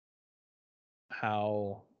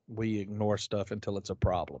how we ignore stuff until it's a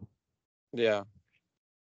problem. Yeah,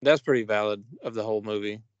 that's pretty valid of the whole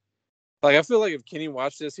movie. Like, I feel like if Kenny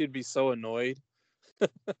watched this, he'd be so annoyed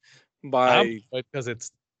because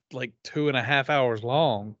it's like 2.5 hours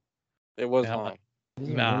long. It was long.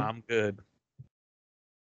 Nah, I'm good.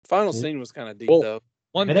 Final scene was kind of deep though.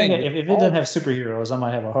 If it doesn't have superheroes, I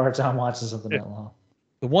might have a hard time watching something that long.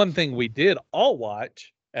 The one thing we did all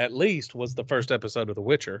watch, at least, was the first episode of The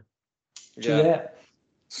Witcher. Yeah.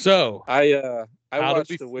 So I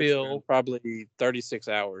watched The Witcher in probably 36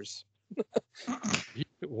 hours.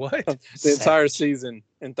 What? The entire season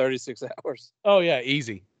in 36 hours. Oh yeah,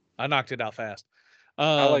 easy. I knocked it out fast.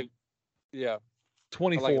 I like, yeah, I like it a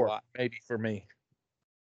 24 lot. maybe for me.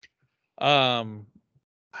 How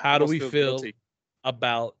do Almost we feel feel guilty.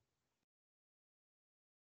 about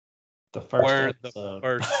The first where the episode.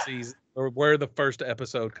 first season or where the first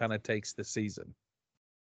episode kind of takes the season?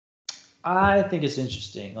 I think it's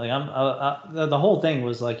interesting. Like the whole thing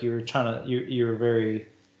was like you were trying to you were very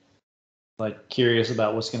like curious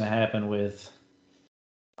about what's going to happen with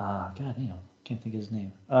God damn, can't think of his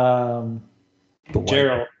name.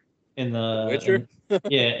 Gerald in the Witcher?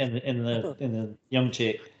 in the young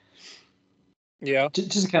chick. Yeah.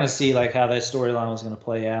 Just to kind of see like how that storyline was going to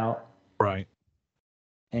play out, Right.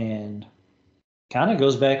 and kind of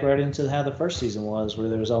goes back right into how the first season was, where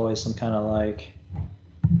there was always some kind of like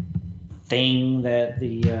thing that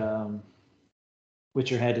the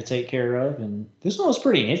Witcher had to take care of, and this one was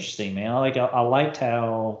pretty interesting, man. I liked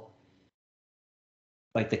how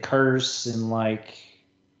like the curse and like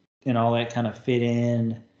and all that kind of fit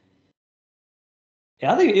in.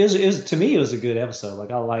 Yeah, I think it was to me it was a good episode.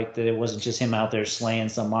 Like I liked that it wasn't just him out there slaying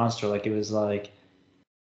some monster. Like it was like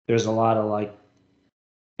there's a lot of like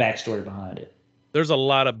backstory behind it. There's a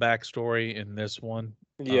lot of backstory in this one.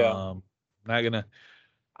 Yeah. Not gonna.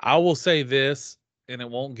 I will say this, and it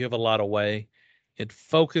won't give a lot away. It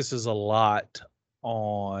focuses a lot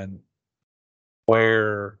on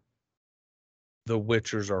where the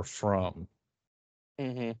Witchers are from.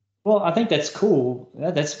 Mm-hmm. Well, I think that's cool.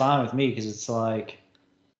 That's fine with me because it's like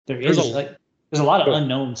There's there's a lot of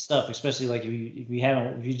unknown stuff, especially like if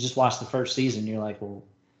you just watched the first season, you're like, well,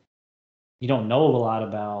 you don't know a lot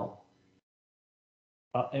about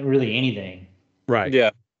really anything. right. Yeah.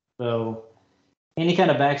 So any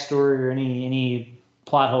kind of backstory or any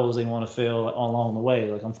plot holes they want to fill along the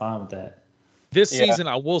way, like I'm fine with that. This Yeah. season,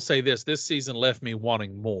 I will say this. This season left me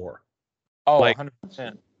wanting more. Oh, Like,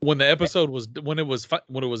 100%. When the episode was when it was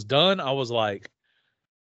done, I was like,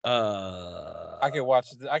 I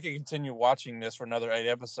could continue watching this for another 8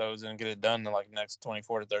 episodes and get it done in like the next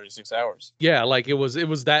 24 to 36 hours. yeah, like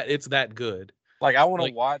it's that good. Like I want to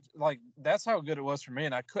Like- watch. Like that's how good it was for me,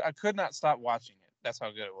 and I could not stop watching it. That's how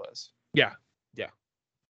good it was. Yeah.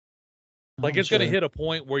 Like I'm it's gonna sure. hit a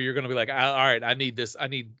point where you're gonna be like, all right, I need this. I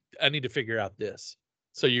need to figure out this.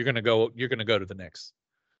 So you're gonna go to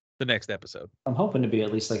the next episode. I'm hoping to be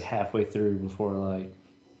at least like halfway through before like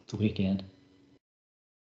the weekend.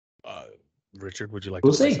 Richard, would you like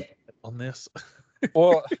We'll to place see. on this?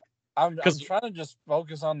 Well, I'm 'Cause- trying to just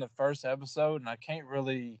focus on the first episode, and I can't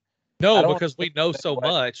really. I No, don't because we know so way.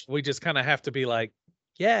 much. We just kind of have to be like,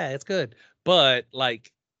 yeah, it's good. But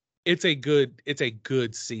like it's a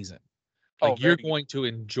good season. Like you're very good. going to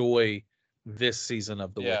enjoy this season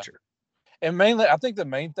of The Yeah. Witcher. And mainly, I think the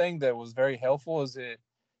main thing that was very helpful is it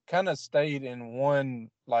kind of stayed in one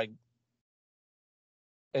like.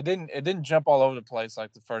 It didn't jump all over the place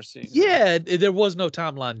like the first season. Yeah, there was no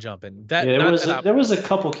timeline jumping. That Yeah, not there was a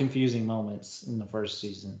couple confusing moments in the first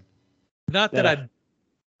season. that I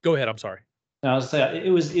go ahead, I'm sorry. No, I was saying it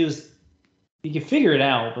was you could figure it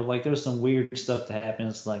out, but like there was some weird stuff that happened.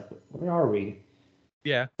 It's like, where are we?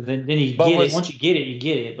 Yeah. But then you But get what's- it. Once you get it, you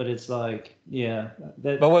get it. But it's like, yeah.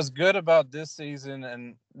 But what's good about this season,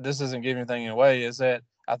 and this isn't giving anything away, is that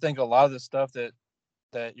I think a lot of the stuff that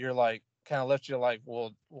you're like kind of left you like,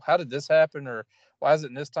 well, how did this happen, or why is it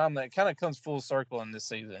in this time? That kind of comes full circle in this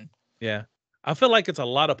season. Yeah. I feel like it's a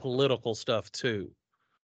lot of political stuff too.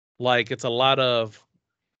 Like it's a lot of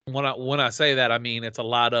when I say that, I mean it's a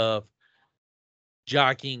lot of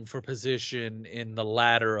jockeying for position in the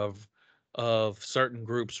ladder of certain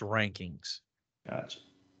groups' rankings. Gotcha.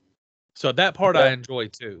 So that part I Yeah.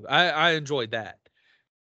 enjoyed too. I enjoyed that.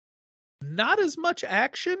 Not as much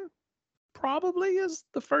action, probably, as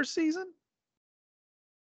the first season,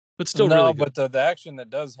 but still no, really good. but the action that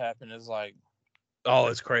does happen is like, Oh,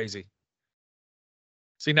 it's crazy.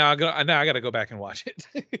 See, now I got to go back and watch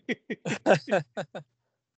it.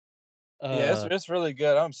 yeah, it's really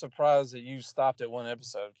good. I'm surprised that you stopped at one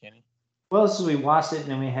episode, Kenny. Well, so we watched it, and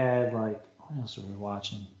then we had like, what else were we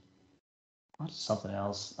watching? Watched something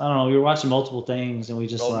else. I don't know. We were watching multiple things, and we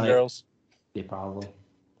just Golden like, Girls. yeah, probably.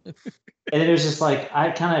 And then it was just like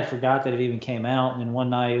I kind of forgot that it even came out, and then one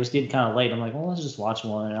night it was getting kind of late. I'm like, well, let's just watch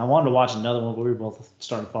one. And I wanted to watch another one, but we were both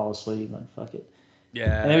starting to fall asleep. Like, fuck it.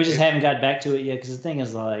 Yeah. And then we just haven't got back to it yet because the thing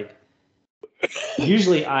is like,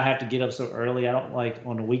 usually I have to get up so early. I don't like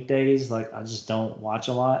on the weekdays. Like I just don't watch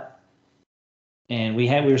a lot. And we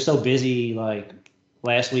were so busy like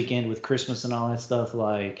last weekend with Christmas and all that stuff.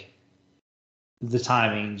 Like the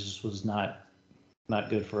timing just was not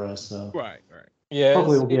good for us. So Right. Yeah,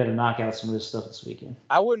 hopefully we'll be able to knock out some of this stuff this weekend.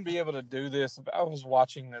 I wouldn't be able to do this if I was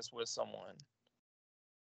watching this with someone.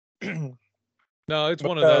 No, it's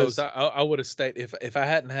one of those. Because I would have stayed if I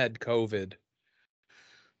hadn't had COVID.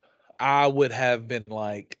 I would have been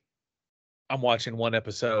like, I'm watching one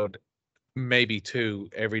episode, maybe two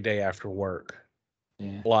every day after work.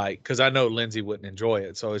 Yeah. Like, because I know Lindsay wouldn't enjoy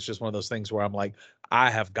it. So it's just one of those things where I'm like, I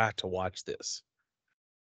have got to watch this.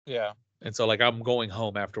 yeah, And so, like, I'm going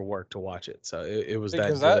home after work to watch it. So it was that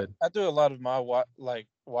because I good. I do a lot of my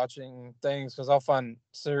watching things because I'll find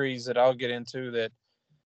series that I'll get into that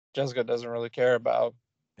Jessica doesn't really care about.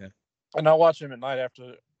 Yeah. And I'll watch them at night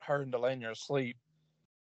after her and Delaney are asleep.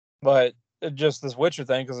 But it just this Witcher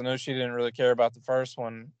thing, because I know she didn't really care about the first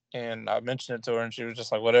one, and I mentioned it to her, and she was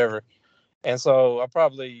just like, whatever. And so I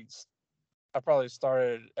probably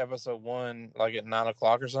started episode 1 like at 9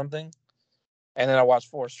 o'clock or something, and then I watched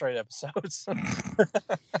 4 straight episodes.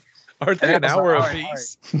 Aren't they an And I was hour like, all right,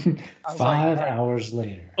 apiece? I was 5 like, hours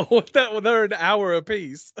later. Oh, they're an hour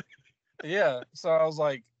apiece. yeah. So I was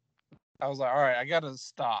like, all right, I got to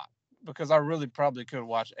stop because I really probably could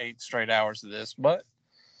watch 8 straight hours of this, but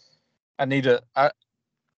I need to.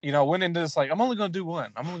 Went into this like I'm only gonna do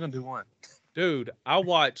one. Dude, I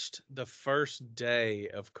watched the first day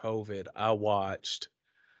of COVID.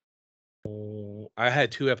 I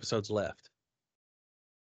had 2 episodes left.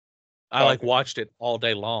 I like Okay. watched it all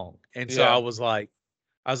day long. And so Yeah. I was like,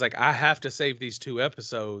 I have to save these 2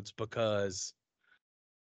 episodes because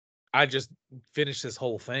I just finished this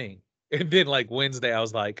whole thing. And then like Wednesday, I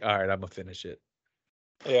was like, all right, I'm gonna finish it.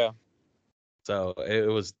 Yeah. So it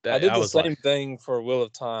was that I did the was same like, thing for Wheel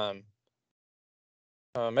of Time.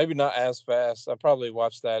 Maybe not as fast. I probably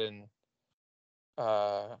watched that in.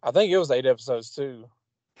 I think it was 8 episodes too.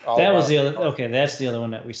 That was the other. Okay, that's the other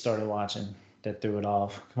one that we started watching that threw it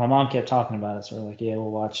off. My mom kept talking about it, so we're like, yeah,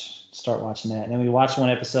 start watching that. And then we watched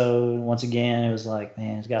one episode once again. It was like,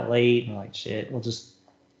 man, it got late. And we're like, shit, we'll just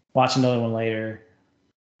watch another one later.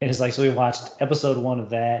 And it's like, so we watched episode 1 of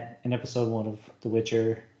that and episode 1 of The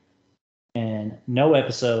Witcher, and no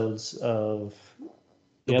episodes of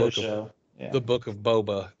the other show. The Book of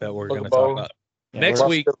Boba that we're Book going to of talk Boba. about. Yeah, Next we're-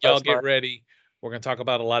 week, Watched it y'all last get night. ready. We're going to talk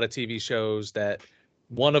about a lot of TV shows that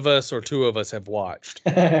one of us or 2 of us have watched.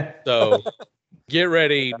 So get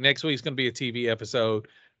ready. Next week's going to be a TV episode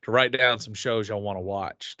to write down some shows y'all want to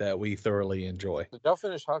watch that we thoroughly enjoy. Did y'all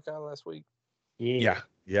finish Hawkeye last week? Yeah,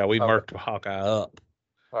 we Okay. marked Hawkeye up.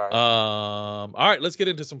 All right. All right, let's get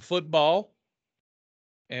into some football,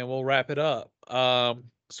 and we'll wrap it up.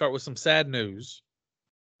 Start with some sad news.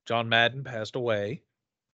 John Madden passed away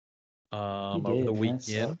over the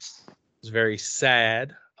weekend. It was very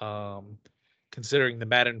sad, considering the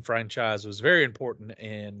Madden franchise was very important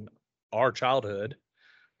in our childhood.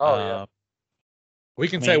 Oh yeah. We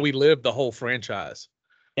can say we lived the whole franchise.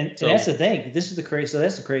 And that's the thing. This is the crazy. So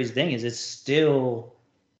that's the crazy thing is it's still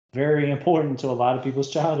very important to a lot of people's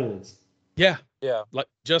childhoods. Yeah. Yeah. Like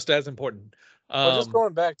just as important. Well, just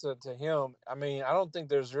going back to him, I mean, I don't think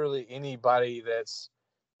there's really anybody that's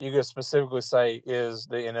you could specifically say is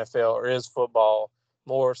the NFL or is football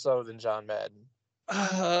more so than John Madden.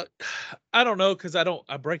 I don't know because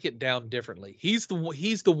I break it down differently. He's the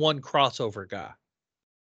one crossover guy.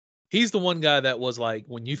 He's the one guy that was like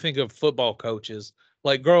when you think of football coaches,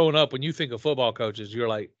 like growing up, when you think of football coaches, you're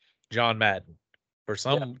like John Madden.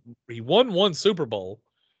 He won 1 Super Bowl,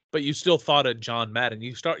 but you still thought of John Madden.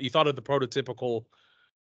 You thought of the prototypical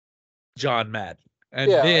John Madden, and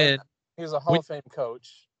then he was a Hall of Fame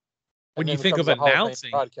coach. When you think of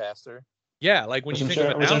announcing, broadcaster, yeah, like when you think of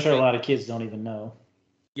announcing, which I'm sure a lot of kids don't even know.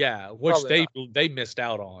 Yeah, which they missed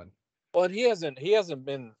out on. Well, he hasn't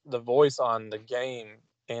been the voice on the game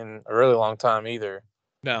in a really long time either.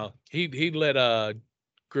 No, he let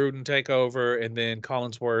Gruden take over, and then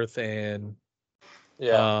Collinsworth, and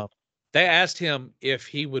they asked him if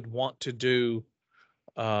he would want to do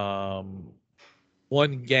 1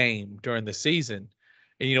 game during the season,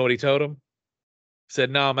 and you know what he told him? Said,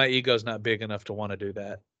 "No, my ego's not big enough to want to do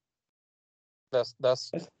that." That's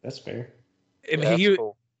fair. And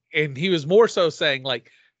cool. And he was more so saying like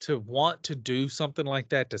to want to do something like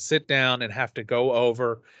that, to sit down and have to go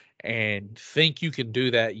over and think you can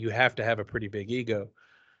do that, you have to have a pretty big ego,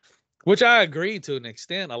 which I agree to an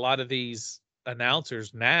extent. A lot of these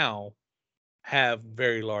announcers now have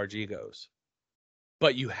very large egos,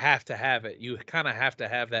 but you have to have it. You kind of have to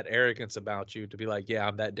have that arrogance about you to be like, yeah,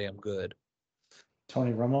 I'm that damn good.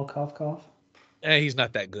 Tony Romo, cough. He's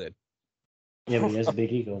not that good. Yeah, but he has a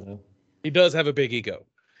big ego though. He does have a big ego.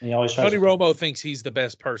 And he always tries Tony Romo thinks he's the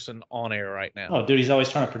best person on air right now. Oh, dude, he's always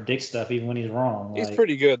trying to predict stuff even when he's wrong. He's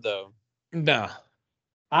pretty good though. Nah.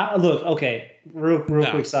 Look, okay, real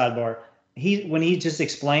quick sidebar. When he just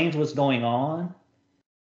explains what's going on,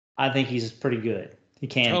 I think he's pretty good. He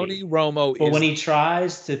can Tony be. Romo But is when he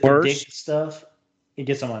tries to worst. predict stuff, it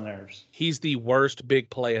gets on my nerves. He's the worst big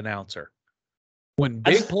play announcer. When I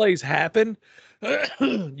big just- plays happen,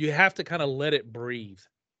 you have to kind of let it breathe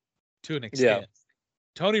to an extent.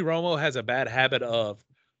 Tony Romo has a bad habit of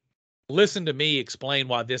listen to me explain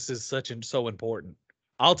why this is such and so important.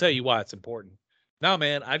 I'll tell you why it's important. No,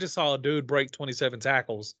 man, I just saw a dude break 27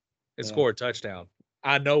 tackles and Yeah. score a touchdown.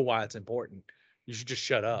 I know why it's important. You should just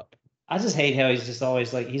shut up. I just hate how he's just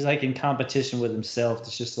always like he's like in competition with himself.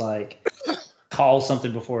 It's just like call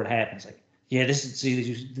something before it happens. Like, yeah, this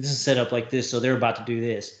is set up like this, so they're about to do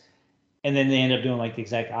this, and then they end up doing like the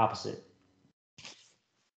exact opposite.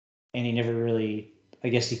 And he never really, I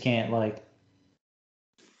guess he can't like.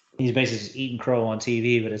 He's basically just eating crow on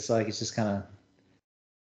TV, but it's like it's just kind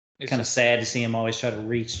of sad to see him always try to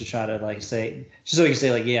reach to try to like say just so he can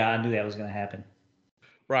say like, yeah, I knew that was going to happen.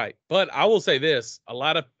 Right. But I will say this,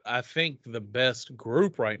 I think the best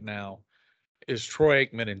group right now is Troy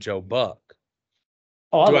Aikman and Joe Buck.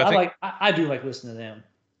 Oh, I do like listening to them.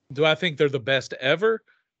 Do I think they're the best ever?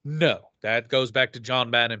 No. That goes back to John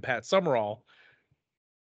Madden and Pat Summerall.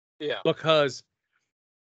 Yeah. Because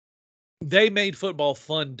they made football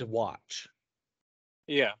fun to watch.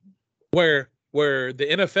 Yeah. Where the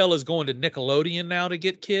NFL is going to Nickelodeon now to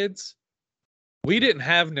get kids. We didn't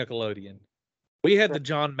have Nickelodeon. We had the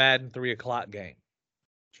John Madden 3:00 game.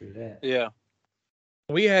 True that. Yeah.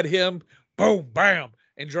 We had him, boom, bam,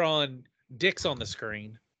 and drawing dicks on the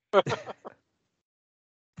screen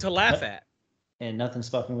to laugh at. And nothing's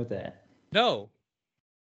fucking with that. No.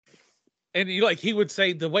 And he would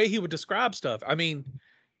say the way he would describe stuff. I mean,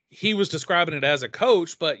 he was describing it as a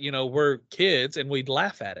coach, but we're kids and we'd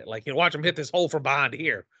laugh at it. Like, watch him hit this hole from behind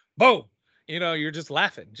here. Boom. You're just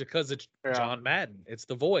laughing because it's John Madden. It's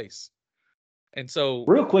the voice. And so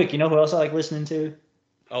real quick, you know who else I like listening to?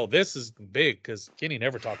 Oh, this is big because Kenny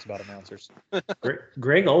never talks about announcers.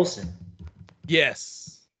 Greg Olson.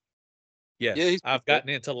 Yes. Yes. Yeah, I've gotten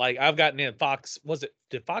in Fox.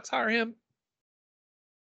 Did Fox hire him?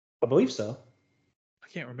 I believe so. I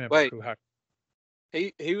can't remember Wait. who hired.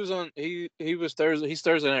 He was on he was Thursday. He's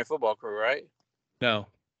Thursday Night Football crew, right? No.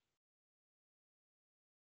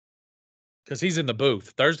 Because he's in the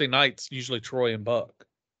booth. Thursday nights usually Troy and Buck.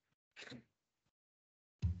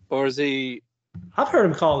 Or is he? I've heard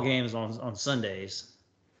him call games on Sundays.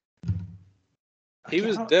 He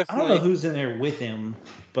was I definitely. don't know who's in there with him,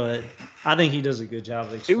 but I think he does a good job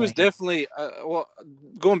of explaining. He was definitely. Well,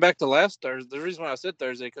 going back to last Thursday, the reason why I said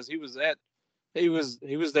Thursday because he was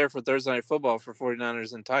there for Thursday Night Football for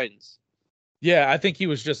 49ers and Titans. Yeah, I think he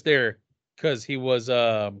was just there because he was.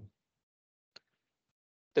 Did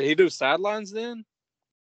he do sidelines then?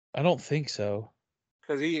 I don't think so.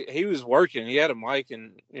 Because he was working. He had a mic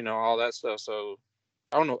and all that stuff. So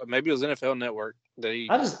I don't know. Maybe it was NFL Network that he.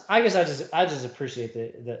 I just appreciate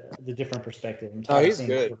the different perspective. I'm Oh, tired of he's seeing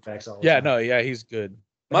good. quarterbacks all the Yeah, time. no, yeah, he's good.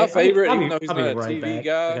 My favorite, I'll even though he's I'll be not a right TV back.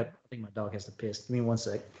 guy. I think my dog has to piss. Give me 1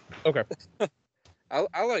 sec. Okay.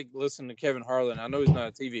 I like listening to Kevin Harlan. I know he's not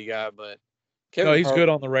a TV guy, but Kevin No, he's Harlan good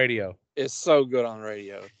on the radio. is so good on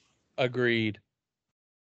radio. Agreed.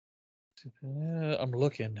 I'm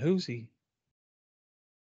looking. Who's he?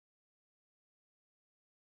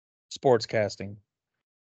 Sportscasting.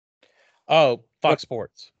 Oh, Fox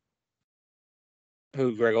Sports.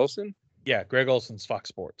 Who, Greg Olson? Yeah, Greg Olson's Fox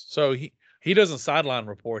Sports. So he doesn't sideline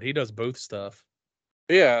report. He does booth stuff.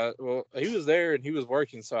 Yeah, well, he was there and he was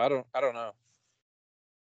working, so I don't know.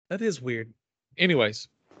 That is weird. Anyways,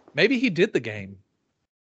 maybe he did the game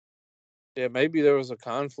Yeah, maybe there was a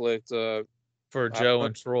conflict. for Joe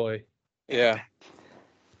and Troy. Yeah.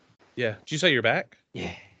 Yeah. Did you say you're back?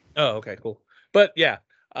 Yeah. Oh, okay, cool. But yeah,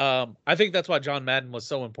 I think that's why John Madden was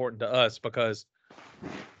so important to us because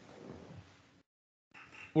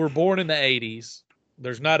we're born in the 80s.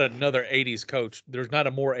 There's not another 80s coach. There's not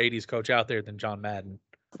a more 80s coach out there than John Madden.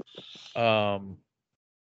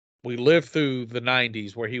 We lived through the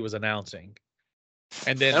 90s where he was announcing.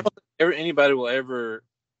 And I then don't think anybody will ever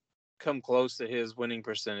come close to his winning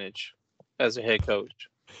percentage as a head coach.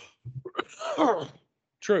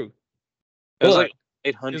 true. It was But like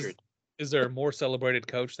 800. is there a more celebrated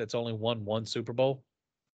coach that's only won one Super Bowl?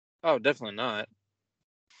 Oh, definitely not.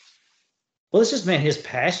 Well, it's just his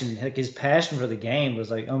passion. Like his passion for the game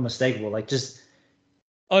was like unmistakable. Like just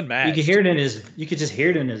Unmatched. you could just hear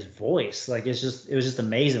it in his voice. Like it was just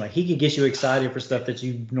amazing. Like he could get you excited for stuff that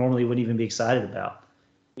you normally wouldn't even be excited about.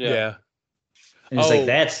 Yeah. And it's like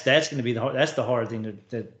that's going to be the hard thing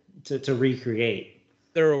to recreate.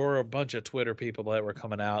 there were a bunch of Twitter people that were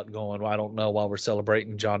coming out going, well, I don't know why we're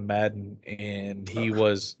celebrating John Madden. And he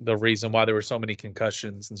was the reason why there were so many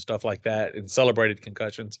concussions and stuff like that and celebrated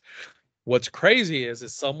concussions. What's crazy is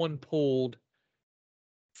someone pulled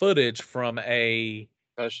footage from a,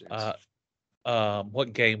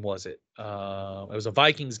 what game was it? It was a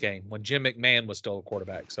Vikings game when Jim McMahon was still a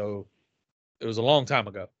quarterback. So it was a long time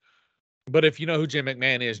ago. But if you know who Jim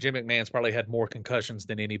McMahon is, Jim McMahon's probably had more concussions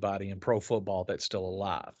than anybody in pro football that's still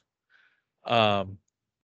alive.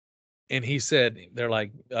 And he said, they're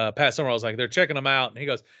like, Pat Summerall was like, they're checking him out. And he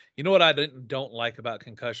goes, you know what I don't like about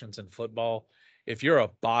concussions in football? If you're a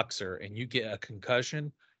boxer and you get a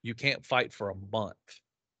concussion, you can't fight for a month.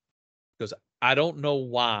 Because I don't know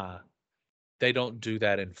why they don't do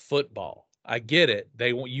that in football. I get it.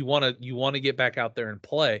 You want to get back out there and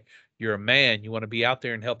play. You're a man. You want to be out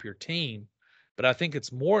there and help your team. But I think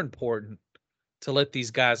it's more important to let these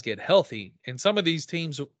guys get healthy. And some of these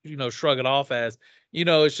teams, shrug it off as,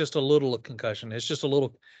 it's just a little concussion. It's just a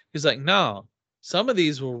little. He's like, no, some of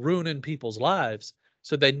these will ruin people's lives.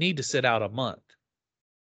 So they need to sit out a month.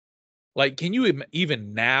 Like, can you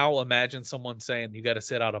even now imagine someone saying you got to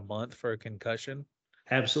sit out a month for a concussion?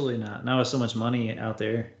 Absolutely not. Now there's so much money out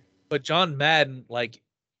there. But John Madden, like,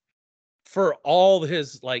 for all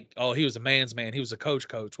his, like, oh, he was a man's man, he was a coach,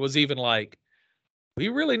 was even like, we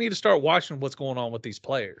really need to start watching what's going on with these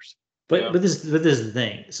players. But this is the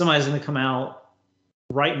thing. Somebody's going to come out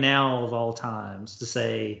right now of all times to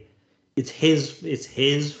say it's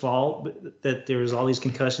his fault that there's all these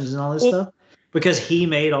concussions and all this stuff because he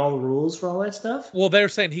made all the rules for all that stuff. Well, they're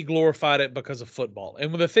saying he glorified it because of football.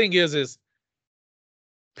 And the thing is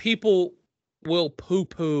people will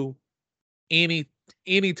poo-poo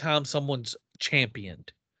anytime someone's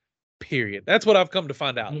championed. Period. That's what I've come to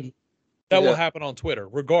find out. That will happen on Twitter,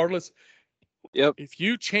 regardless. Yep. If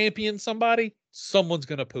you champion somebody, someone's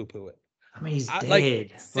gonna poo-poo it. I mean, he's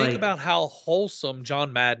dead. Think about how wholesome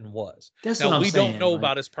John Madden was. That's now, what I'm we saying, don't know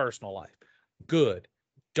about his personal life. Good.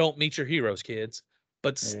 Don't meet your heroes, kids.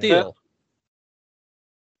 But still,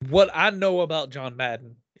 what I know about John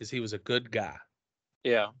Madden is he was a good guy.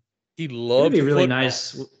 Yeah. He loved It'd be really football,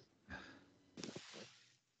 nice.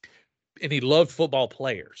 and he loved football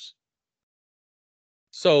players.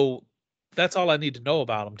 So that's all I need to know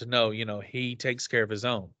about him to know, he takes care of his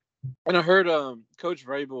own. And I heard Coach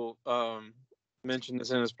Vrabel mention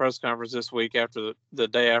this in his press conference this week after the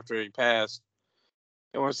day after he passed.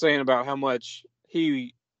 And was saying about how much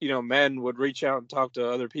he, Madden would reach out and talk to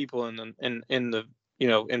other people in the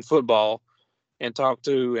in football and talk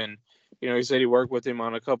to, and he said he worked with him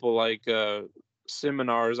on a couple like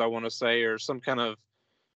seminars, I want to say, or some kind of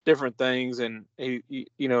different things, and he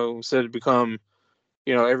said it become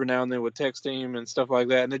every now and then would text him and stuff like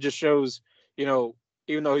that, and it just shows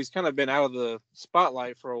even though he's kind of been out of the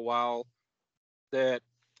spotlight for a while, that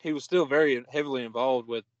he was still very heavily involved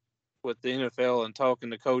with the NFL and talking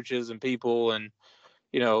to coaches and people and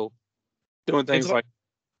doing things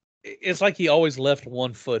it's like he always left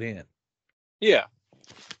one foot in. Yeah.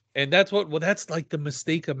 And that's that's like the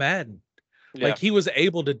mystique of Madden. Yeah. Like, he was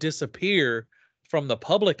able to disappear from the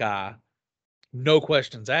public eye, no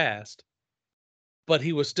questions asked, but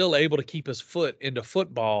he was still able to keep his foot into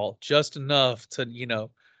football just enough to,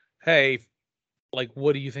 hey, like,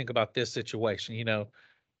 what do you think about this situation?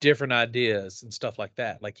 Different ideas and stuff like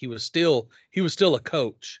that. Like, he was still a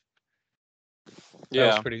coach.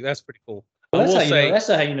 Yeah. That's pretty cool. Well, that's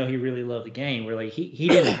how you know he really loved the game. Where like he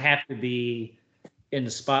didn't have to be in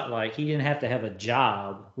the spotlight. He didn't have to have a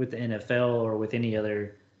job with the NFL or with any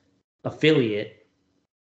other affiliate.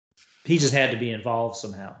 He just had to be involved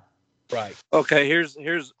somehow. Right. Okay. Here's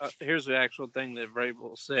the actual thing that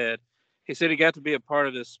Vrabel said. He said he got to be a part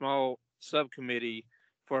of this small subcommittee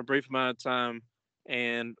for a brief amount of time,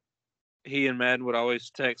 and he and Madden would always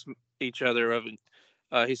text each other.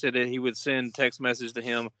 He said that he would send text messages to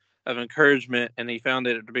him of encouragement, and he found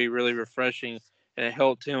it to be really refreshing, and it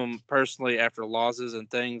helped him personally after losses and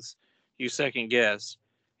things you second guess.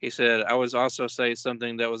 He said, I would also say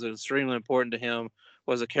something that was extremely important to him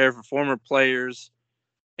was a care for former players,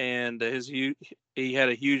 and he had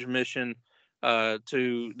a huge mission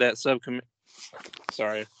to that subcommittee.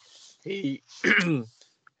 Sorry. He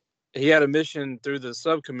he had a mission through the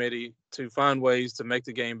subcommittee to find ways to make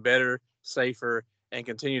the game better, safer, and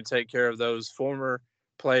continue to take care of those former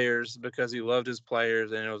players because he loved his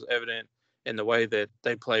players, and it was evident in the way that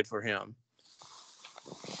they played for him.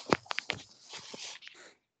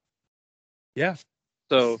 Yeah.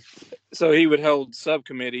 So he would hold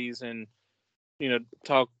subcommittees and,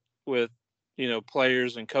 talk with,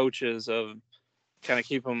 players and coaches of kind of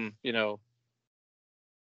keep them,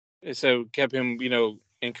 And so kept him,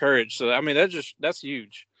 encouraged. So I mean, that's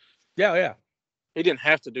huge. Yeah, yeah. He didn't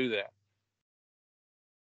have to do that.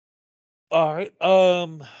 All right.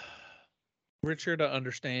 Richard, I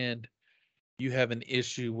understand you have an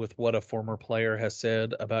issue with what a former player has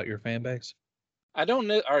said about your fan base. I don't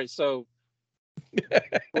know. All right, so we're You got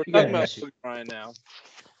talking an about issue. Kobe Bryant now,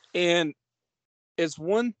 and it's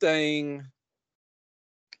one thing.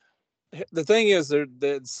 The thing is,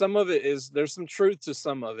 that some of it is there's some truth to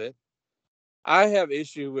some of it. I have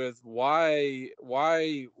issue with why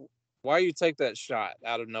you take that shot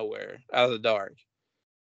out of nowhere, out of the dark,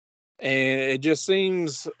 and it just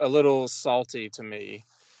seems a little salty to me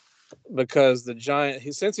because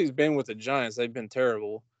since he's been with the Giants, they've been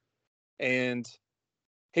terrible, and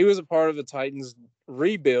he was a part of the Titans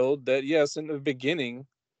rebuild. That yes, in the beginning,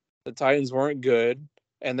 the Titans weren't good,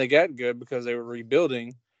 and they got good because they were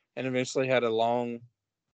rebuilding, and eventually had a long.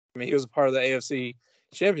 I mean, he was a part of the AFC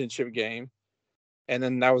Championship game, and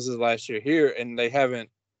then that was his last year here, and they've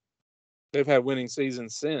had winning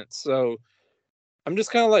seasons since. So I'm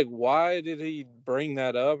just kind of like, why did he bring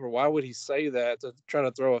that up, or why would he say that to try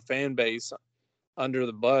to throw a fan base under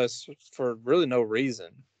the bus for really no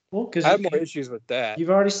reason? Well, because I have more issues with that. you've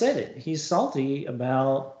already said it. He's salty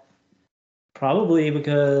about probably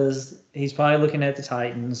because he's probably looking at the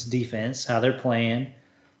Titans defense, how they're playing.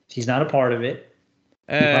 He's not a part of it.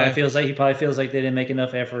 He probably feels like they didn't make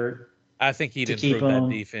enough effort. I think he'd to keep improve that him.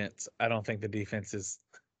 defense. I don't think the defense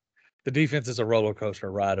is a roller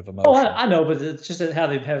coaster ride of Oh, emotion. I know, but it's just how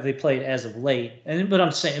they played as of late. But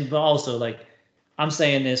also like I'm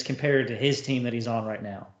saying this compared to his team that he's on right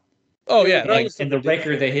now. Oh yeah, Regardless of and the the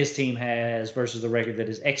record that defense. his team has versus the record that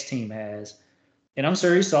his ex team has. And I'm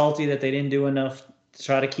sure he's salty that they didn't do enough to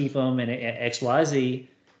try to keep him in XYZ.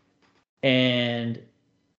 And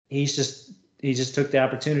he just took the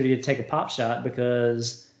opportunity to take a pop shot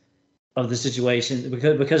because of the situation,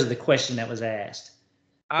 because of the question that was asked.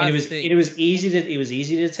 And it was easy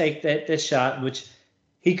to take that shot, which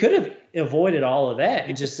he could have avoided all of that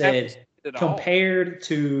and just said, compared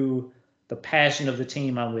to the passion of the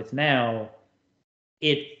team I'm with now,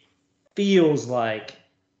 it feels like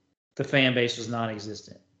the fan base was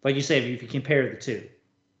non-existent. Like you say, if you compare the two,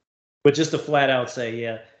 but just to flat out say,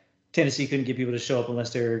 yeah, Tennessee couldn't get people to show up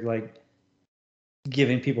unless they're like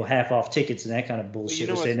giving people half off tickets and that kind of bullshit,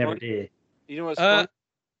 which they never did. You know what's funny?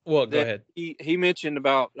 Well, go ahead. He mentioned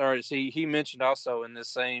about, all right, see, he mentioned also in this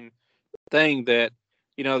same thing that,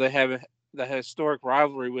 they have the historic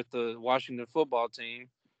rivalry with the Washington football team,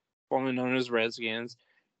 formerly known as Redskins,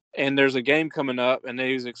 and there's a game coming up, and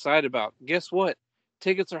he was excited about. Guess what?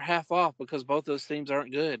 Tickets are half off because both those teams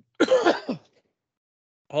aren't good.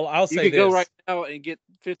 Well, I'll say you could this. go right now and get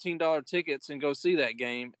 $15 tickets and go see that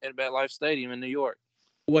game at MetLife Stadium in New York.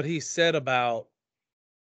 What he said about,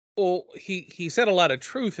 well, he said a lot of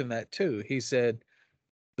truth in that too. He said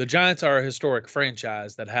the Giants are a historic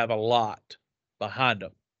franchise that have a lot behind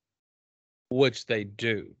them, which they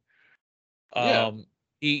do. Yeah.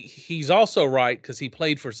 He's also right because he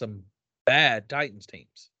played for some bad Titans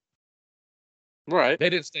teams. Right. They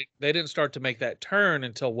didn't start to make that turn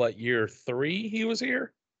until what, year 3 he was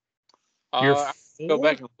here? Year 4? Go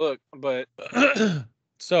back and look, but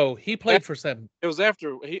so he played for some. It was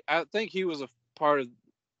after I think he was a part of.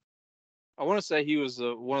 I want to say he was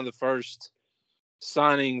one of the first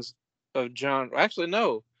signings of John. Actually,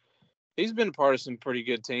 no, he's been a part of some pretty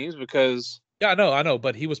good teams because. Yeah, I know,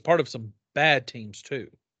 but he was part of some bad teams too.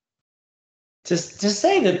 To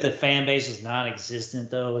say that the fan base is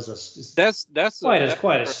non-existent though is that's quite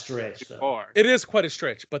a stretch. Though. It is quite a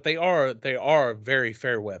stretch, but they are very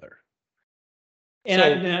fair weather. And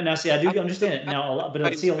so, now see, I do understand it now,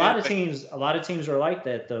 but see, a lot of teams are like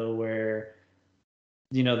that though, where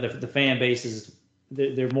the fan base is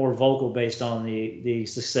they're more vocal based on the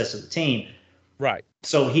success of the team. Right.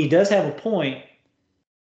 So he does have a point.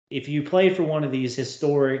 If you play for one of these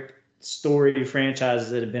historic story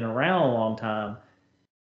franchises that have been around a long time,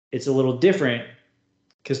 it's a little different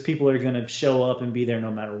because people are going to show up and be there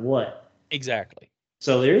no matter what. Exactly.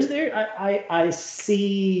 So I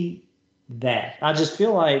see that. I just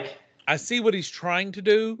feel like I see what he's trying to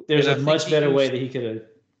do. There's a much better way that he could have.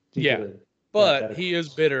 Yeah, but he is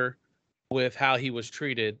bitter with how he was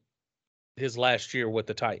treated his last year with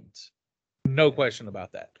the Titans. No question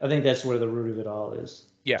about that. I think that's where the root of it all is.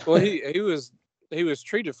 Yeah. Well, he was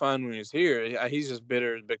treated fine when he was here. He's just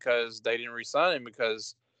bitter because they didn't re-sign him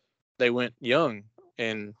because they went young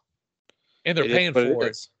and they're paying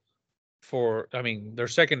for it. Their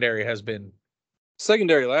secondary has been.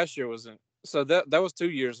 Secondary last year wasn't. So that was 2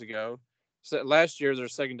 years ago. So last year their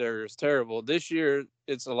secondary was terrible. This year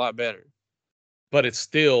it's a lot better. but it's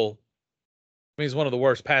still, I mean, it's one of the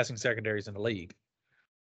worst passing secondaries in the league.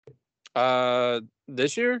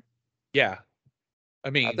 This year? Yeah. I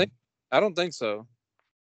mean, I don't think so.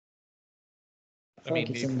 I feel like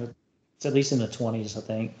it's at least in the 20s, I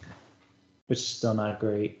think, which is still not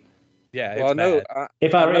great. Yeah, well,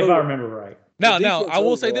 it's bad. If I remember right. Now, I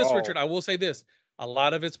will say this, Richard. I will say this. A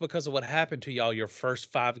lot of it's because of what happened to y'all your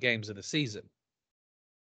first 5 games of the season,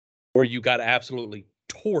 where you got absolutely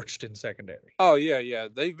torched in secondary. Oh yeah.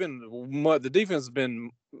 They've been the defense has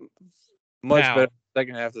been much better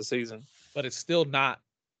second half of the season, but it's still not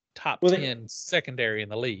top 10 secondary in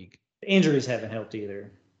the league. The injuries haven't helped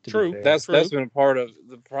either. True. That's been part of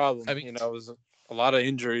the problem. I mean, it was a lot of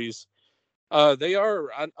injuries. They are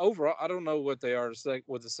overall. I don't know what they are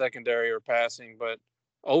with the secondary or passing, but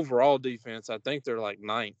overall defense, I think they're like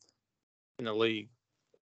 9th in the league.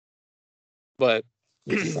 But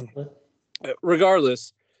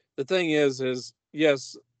regardless, the thing is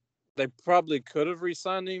yes, they probably could have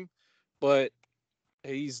re-signed him, but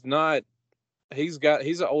he's not. He's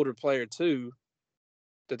an older player too,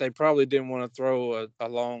 that they probably didn't want to throw a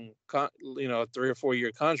long, 3 or 4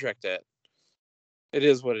 year contract at. It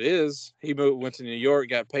is what it is. He went to New York,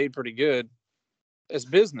 got paid pretty good. It's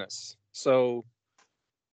business. So,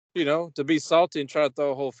 to be salty and try to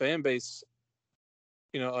throw a whole fan base,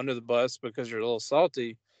 under the bus because you're a little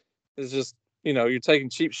salty is just, you're taking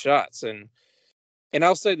cheap shots. And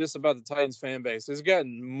I'll say this about the Titans fan base. It's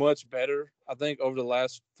gotten much better, I think, over the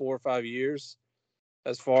last 4 or 5 years,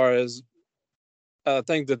 as far as I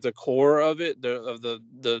think that the core of it,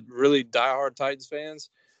 the really diehard Titans fans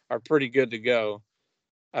are pretty good to go.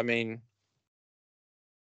 I mean,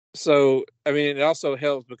 it also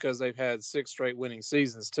helps because they've had 6 straight winning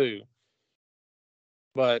seasons too.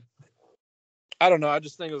 But I don't know. I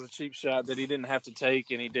just think it was a cheap shot that he didn't have to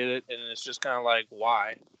take, and he did it, and it's just kind of like,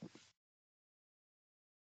 why?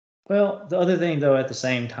 Well, the other thing, though, at the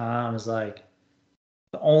same time is like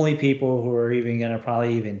the only people who are even going to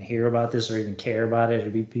probably even hear about this or even care about it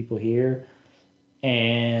would be people here.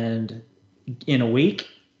 And in a week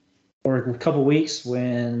or a couple weeks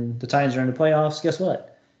when the Titans are in the playoffs, guess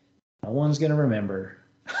what? No one's going to remember.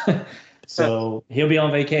 So he'll be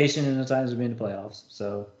on vacation and the Titans will be in the playoffs.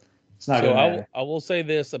 So it's not going to matter. I will say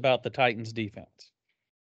this about the Titans defense.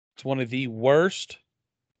 It's one of the worst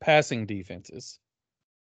passing defenses,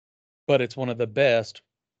 but it's one of the best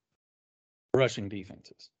rushing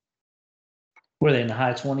defenses. Were they in the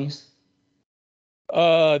high 20s?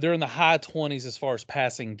 They're in the high 20s as far as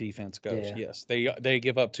passing defense goes. Yeah. Yes, they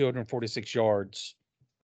give up 246 yards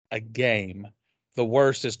a game. The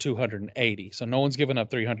worst is 280. So no one's giving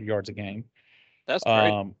up 300 yards a game. That's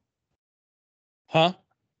crazy.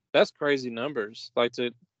 That's crazy numbers.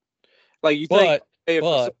 You got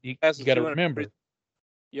to remember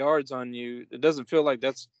yards on you. It doesn't feel like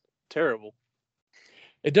that's terrible.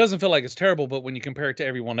 It doesn't feel like it's terrible, but when you compare it to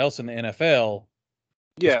everyone else in the NFL,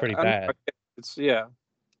 it's pretty bad. It's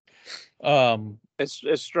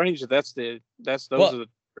strange that those are the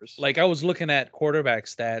numbers. Like I was looking at quarterback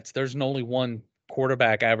stats. There's only one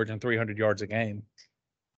quarterback averaging 300 yards a game.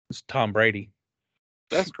 It's Tom Brady.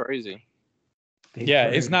 That's crazy.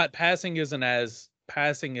 It's not passing isn't as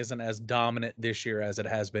dominant this year as it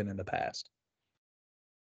has been in the past.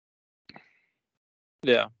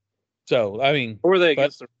 Yeah. So I mean, who are they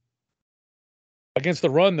against the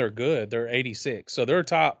run? They're good. They're 86. So they're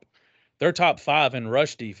top 5 in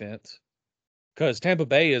rush defense. Because Tampa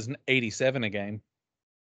Bay is 87 a game.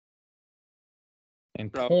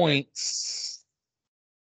 And points,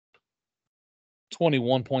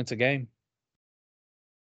 21 points a game.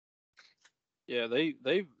 Yeah, they've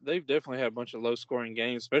definitely had a bunch of low scoring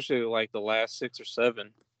games, especially like the last 6 or 7.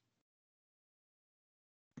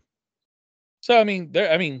 So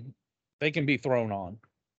they can be thrown on,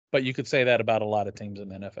 but you could say that about a lot of teams in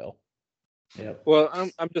the NFL. Yeah. Well,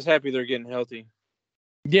 I'm just happy they're getting healthy.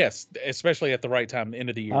 Yes, especially at the right time, the end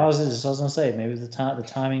of the year. I was gonna say maybe the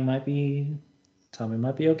timing might be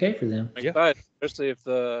okay for them. I'm excited, especially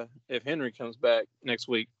if Henry comes back next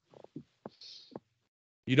week.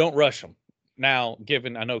 You don't rush him. Now,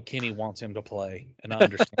 I know Kenny wants him to play, and I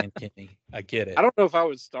understand Kenny. I get it. I don't know if I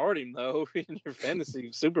would start him though in your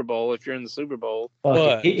fantasy Super Bowl if you're in the Super Bowl.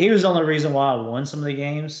 Well, he was the only reason why I won some of the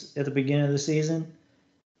games at the beginning of the season.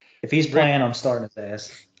 If he's playing, I'm starting his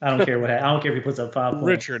ass. I don't care I don't care if he puts up 5 points.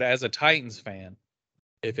 Richard, as a Titans fan,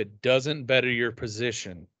 if it doesn't better your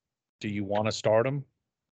position, do you want to start him?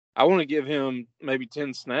 I want to give him maybe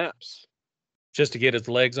 10 snaps. Just to get his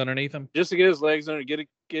legs underneath him? Just to get his legs under, get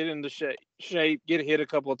into shape, get hit a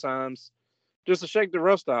couple of times. Just to shake the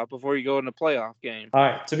rust off before you go in the playoff game. All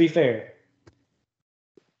right, to be fair,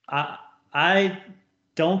 I I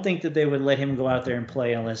don't think that they would let him go out there and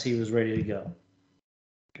play unless he was ready to go.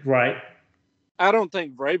 Right? I don't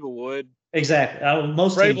think Vrabel would. Exactly.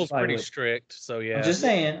 Most teams Vrabel's probably pretty would. strict, so yeah.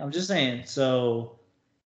 I'm just saying. So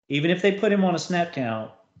even if they put him on a snap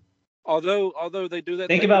count, Although they do that,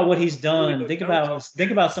 think thing about what with he's done. Julio Think Jones.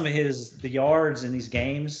 about some of the yards in these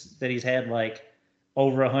games that he's had, like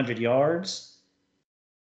over 100 yards.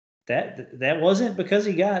 That wasn't because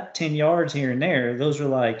he got 10 yards here and there. Those were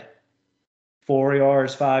like 4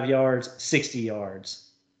 yards, 5 yards, 60 yards.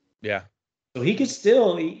 Yeah. So he could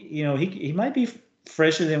still, he might be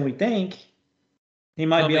fresher than we think. He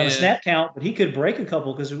might Come be on a in. snap count, but he could break a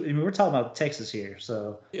couple because we're talking about Texas here.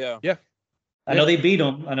 So Yeah. I know they beat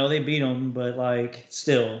them, but like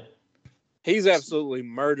still, he's absolutely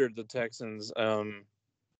murdered the Texans.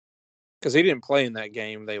 Because he didn't play in that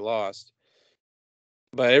game, they lost.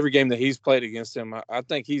 But every game that he's played against him, I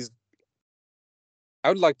think he's. I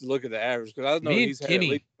would like to look at the average because I know Me and he's had Kenny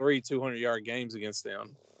at least 3 200-yard games against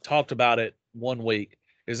them. talked about it one week.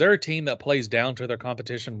 Is there a team that plays down to their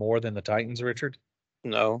competition more than the Titans, Richard?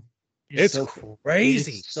 No. It's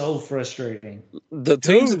crazy. It's so frustrating. The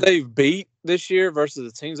teams that they've beat this year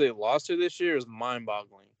versus the teams they've lost to this year is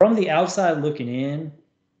mind-boggling. From the outside looking in,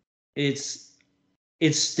 it's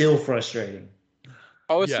still frustrating.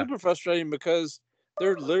 Oh, it's super frustrating because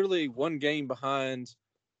they're literally one game behind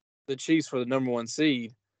the Chiefs for the number 1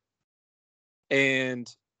 seed,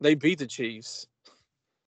 and they beat the Chiefs.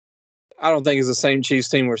 I don't think it's the same Chiefs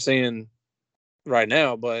team we're seeing right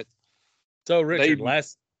now, but so Richard,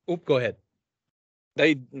 go ahead.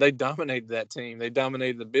 They dominated that team. They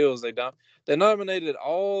dominated the Bills. They dominated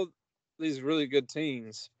all these really good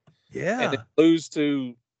teams. Yeah, and they lose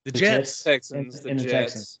to the Jets, Texans, the Jets.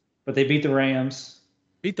 Texans. But they beat the Rams.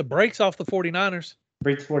 Beat the brakes off the 49ers.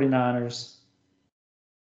 Beat the 49ers.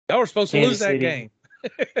 Y'all were supposed to lose that game.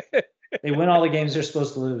 They win all the games they're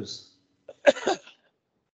supposed to lose.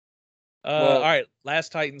 All right,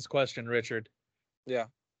 last Titans question, Richard. Yeah.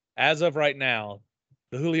 As of right now,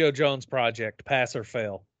 the Julio Jones project, pass or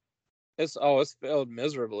fail? It's failed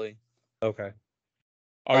miserably. Okay.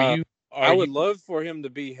 I would love for him to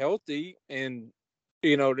be healthy and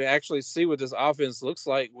to actually see what this offense looks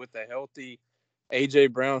like with a healthy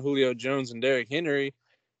AJ Brown, Julio Jones, and Derrick Henry.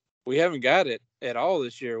 We haven't got it at all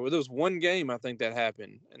this year. Well, there was one game I think that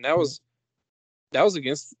happened, and that was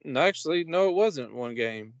against. Actually, no, it wasn't one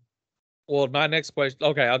game. Well, my next question.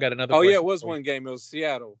 Okay, I got another. Oh yeah, it was one game. It was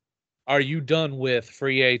Seattle. Are you done with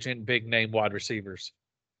free agent, big name wide receivers?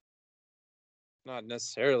 Not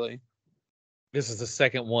necessarily. This is the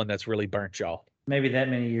second one that's really burnt y'all. Maybe that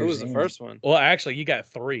many years. It was the first one. Well, actually, you got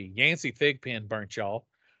 3. Yancey Thigpen burnt y'all.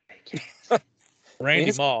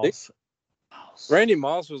 Randy Moss. Randy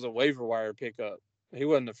Moss was a waiver wire pickup. He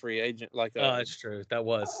wasn't a free agent like that. Oh, that's true. That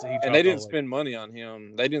was. And they didn't spend money on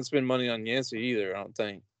him. They didn't spend money on Yancey either, I don't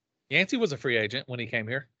think. Yancey was a free agent when he came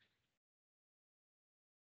here.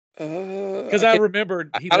 Because I remember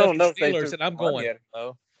he left the Steelers, and I'm going,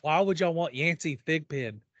 why would y'all want Yancey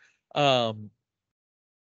Thigpen? Either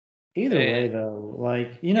way, though,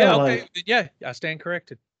 I stand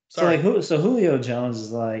corrected. Sorry. So Julio Jones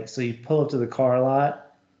is like, so you pull up to the car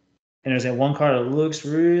lot, and there's that one car that looks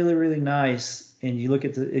really, really nice, and you look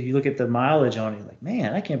at the mileage on it, like,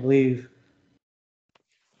 man, I can't believe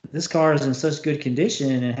this car is in such good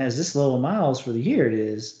condition and has this little miles for the year it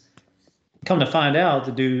is. Come to find out,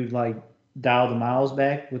 the dude like dialed the miles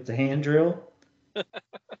back with the hand drill.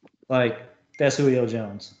 Like, that's Julio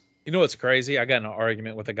Jones. You know what's crazy? I got in an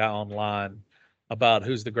argument with a guy online about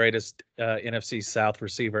who's the greatest NFC South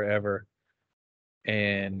receiver ever.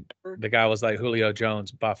 And the guy was like, Julio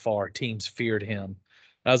Jones, by far. Teams feared him.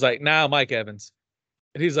 And I was like, nah, Mike Evans.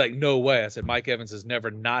 And he's like, no way. I said, Mike Evans has never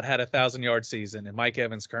not had a 1,000-yard season. And Mike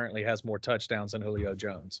Evans currently has more touchdowns than Julio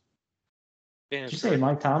Jones. Did you say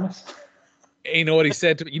Mike Thomas? And you know what he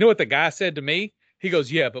said to me? You know what the guy said to me? He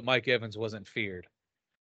goes, yeah, but Mike Evans wasn't feared.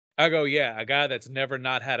 I go, yeah, a guy that's never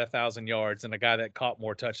not had 1,000 yards and a guy that caught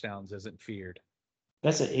more touchdowns isn't feared.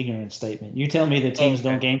 That's an ignorant statement. You tell me the teams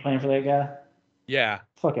don't game plan for that guy? Yeah.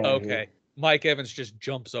 Fuck out of here. Mike Evans just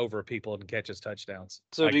jumps over people and catches touchdowns.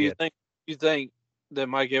 So do you think that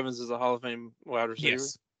Mike Evans is a Hall of Fame wide receiver?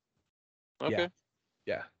 Yes. Okay.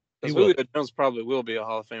 Yeah. Because Julio Jones probably will be a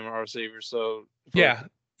Hall of Fame wide receiver. So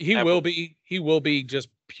he will be. He will be just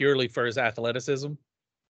purely for his athleticism.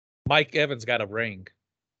 Mike Evans got a ring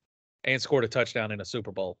and scored a touchdown in a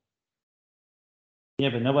Super Bowl. Yeah,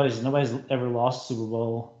 but nobody's ever lost a Super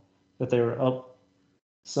Bowl that they were up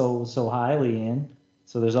so highly in.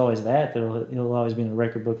 So there's always that. He'll always be in the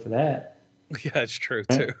record book for that. Yeah, that's true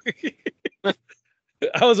too.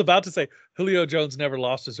 I was about to say Julio Jones never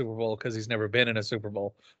lost a Super Bowl because he's never been in a Super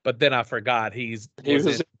Bowl, but then I forgot he was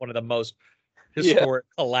in one of the most historic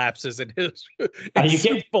collapses in his in You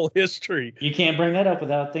Super can't- Bowl history. You can't bring that up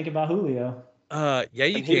without thinking about Julio. Yeah, you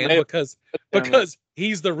And he can may have- because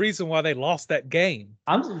he's the reason why they lost that game.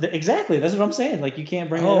 Exactly. That's what I'm saying. Like you can't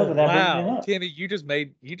bring that up Oh without bringing it wow, up. Kenny,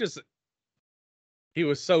 he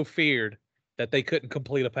was so feared that they couldn't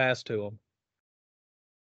complete a pass to him.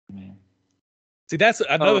 Man. See, that's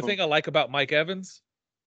another thing I like about Mike Evans.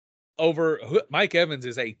 Mike Evans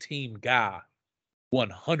is a team guy,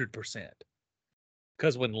 100%.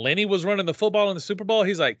 Because when Lenny was running the football in the Super Bowl,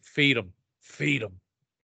 he's like, feed him.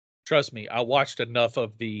 Trust me, I watched enough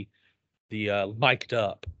of the mic'd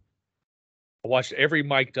up. I watched every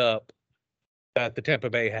mic'd up that the Tampa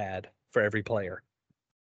Bay had for every player.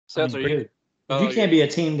 Seth, If you can't be a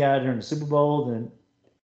team guy during the Super Bowl,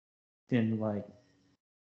 then like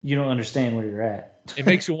you don't understand where you're at. It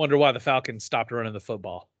makes you wonder why the Falcons stopped running the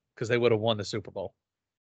football, because they would have won the Super Bowl.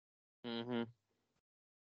 Mm-hmm.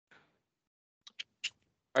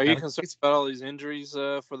 Are you concerned about all these injuries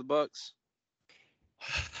for the Bucks?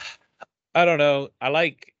 I don't know. I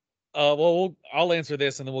like. I'll answer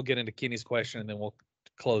this, and then we'll get into Kenny's question, and then we'll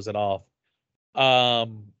close it off.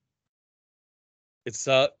 It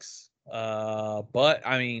sucks, but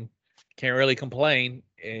I mean, can't really complain.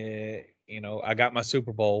 I got my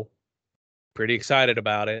Super Bowl. Pretty excited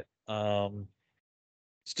about it.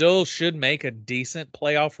 Still should make a decent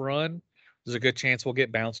playoff run. There's a good chance we'll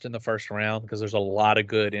get bounced in the first round because there's a lot of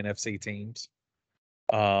good NFC teams.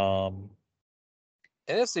 NFC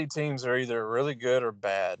teams are either really good or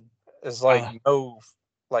bad. It's like no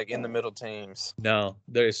in the middle teams. No,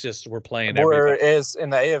 it's just we're playing. Whereas in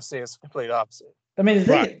the AFC, it's the complete opposite. I mean,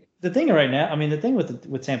 the thing right now. I mean, the thing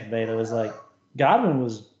with Tampa Bay though is like Godwin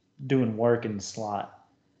was doing work in the slot.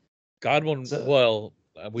 Godwin,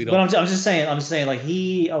 we don't. But I'm just saying, like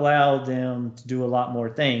he allowed them to do a lot more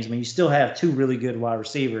things. I mean, you still have two really good wide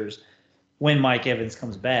receivers when Mike Evans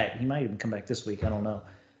comes back. He might even come back this week. I don't know.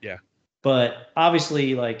 Yeah. But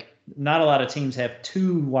obviously, like not a lot of teams have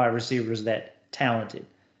two wide receivers that talented,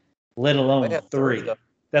 let alone three.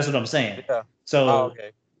 That's what I'm saying. Yeah. So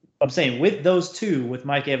I'm saying with those two, with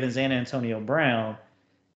Mike Evans and Antonio Brown,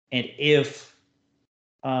 and if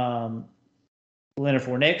Leonard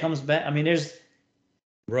Fournette comes back, I mean,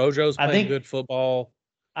 Rojo's playing good football.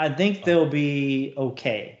 I think they'll be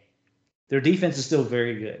okay. Their defense is still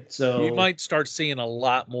very good. So you might start seeing a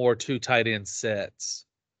lot more 2 tight end sets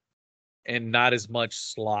and not as much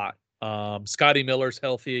slot. Scotty Miller's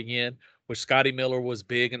healthy again, which Scotty Miller was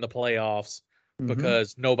big in the playoffs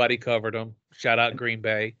because nobody covered him. Shout out Green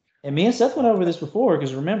Bay. And me and Seth went over this before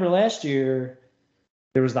because remember last year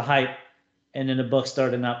there was the hype and then the Bucs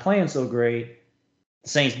started not playing so great. The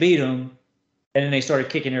Saints beat them. And then they started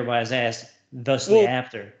kicking everybody's ass thusly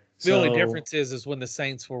after. The only difference is when the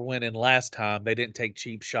Saints were winning last time, they didn't take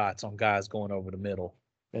cheap shots on guys going over the middle.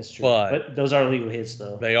 That's true. But those are legal hits,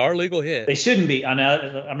 though. They are legal hits. They shouldn't be. I'm not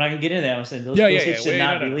going to get into that. I'm saying those hits should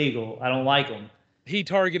not be legal. I don't like them. He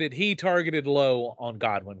targeted low on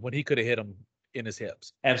Godwin when he could have hit him in his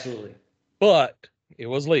hips. Absolutely. But it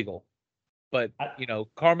was legal. But,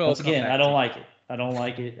 Carmel. Once again, I don't like it. I don't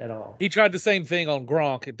like it at all. He tried the same thing on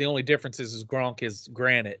Gronk. The only difference is Gronk is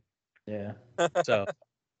granite. Yeah. So,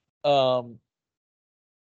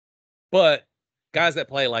 but guys that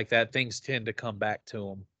play like that, things tend to come back to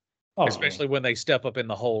them, especially when they step up in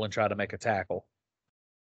the hole and try to make a tackle.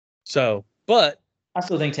 So, but I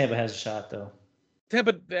still think Tampa has a shot, though.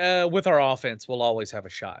 Tampa, with our offense, will always have a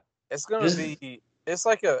shot. It's gonna be. It's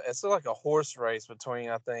like a horse race between,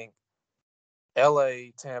 I think,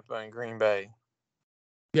 L.A., Tampa, and Green Bay.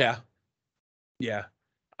 Yeah.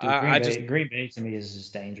 Dude, Green Bay to me is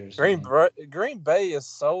just dangerous. Green Bay is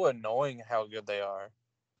so annoying how good they are.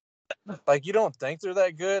 Like you don't think they're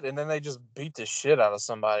that good, and then they just beat the shit out of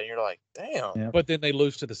somebody. And you're like, damn. Yeah. But then they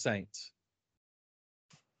lose to the Saints.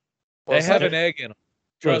 They have an egg in them.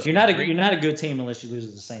 Look, you're not a good team unless you lose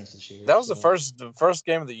to the Saints this year. That was the first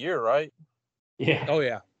game of the year, right? Yeah. Oh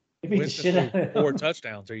yeah. They beat the shit out of 4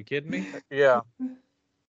 touchdowns. Are you kidding me? Yeah.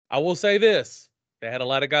 I will say this: they had a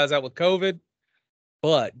lot of guys out with COVID,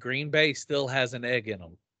 but Green Bay still has an egg in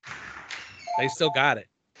them. They still got it.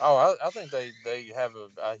 Oh, I think they have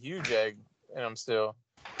a huge egg in them still.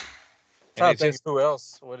 I'm trying to think who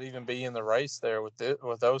else would even be in the race there with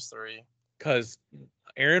those three. Because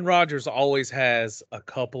Aaron Rodgers always has a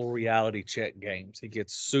couple reality check games. He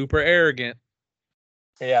gets super arrogant.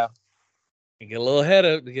 Yeah. He get a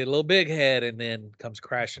little big head, and then comes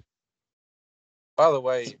crashing. By the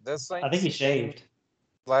way, this Saints. I think he shaved.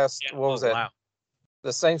 What was that? Wow.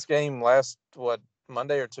 The Saints game last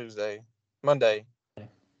Monday or Tuesday. Monday. It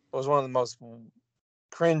was one of the most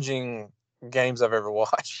cringing games I've ever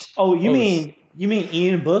watched. Oh, you mean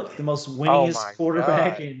Ian Book, the most winningest my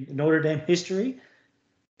quarterback God. in Notre Dame history?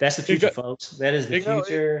 That's the future, folks. That is the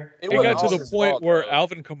future. It It got wasn't to all the his point fault, where though.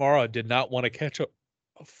 Alvin Kamara did not want to catch a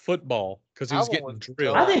football because he was Alvin getting was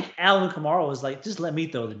drilled. I think Alvin Kamara was like, just let me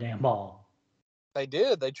throw the damn ball. They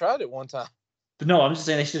did. They tried it one time. But no, I'm just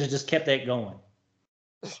saying they should have just kept that going.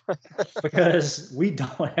 Because we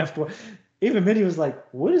don't have to. Even Minnie was like,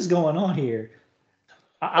 what is going on here?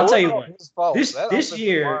 I'll tell you what. His fault. This That this offensive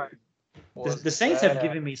year, line the Saints have bad.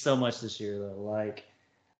 given me so much this year, though. Like,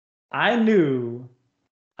 I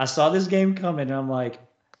saw this game coming, and I'm like,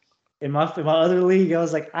 in my other league, I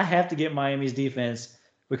was like, I have to get Miami's defense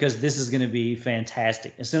because this is going to be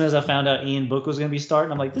fantastic. As soon as I found out Ian Book was going to be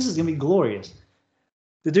starting, I'm like, this is going to be glorious.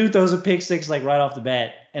 The dude throws a pick six like right off the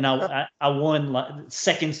bat, and I won like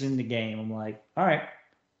seconds in the game. I'm like, all right,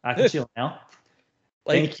 I can chill now.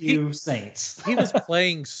 Thank you, Saints. He was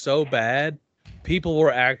playing so bad, people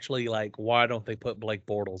were actually like, why don't they put Blake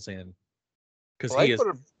Bortles in? Because He would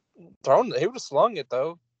have slung it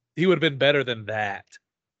though. He would have been better than that.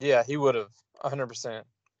 Yeah, he would have 100%.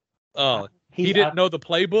 Oh, he didn't know the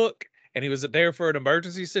playbook, and he was there for an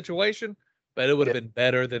emergency situation, but it would have been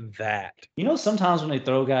better than that. You know, sometimes when they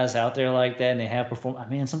throw guys out there like that and they have performed,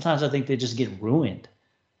 man, sometimes I think they just get ruined.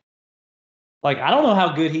 Like, I don't know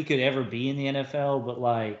how good he could ever be in the NFL, but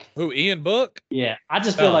like, who, Ian Book? Yeah, I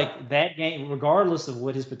just feel like that game, regardless of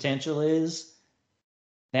what his potential is,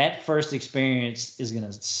 that first experience is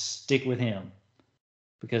gonna stick with him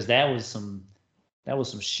because that was some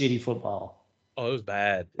shitty football. Oh, it was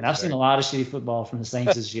bad. And I've seen a lot of shitty football from the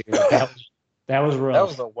Saints this year. That was rough. That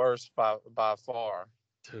was the worst by far.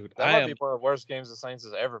 Dude, that might be one of the worst games the Saints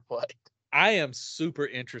has ever played. I am super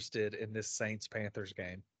interested in this Saints-Panthers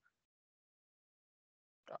game.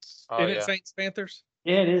 Oh, Isn't it Saints-Panthers?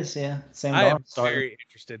 Yeah, it is. Yeah, Sam. I am very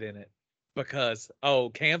interested in it because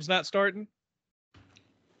Cam's not starting.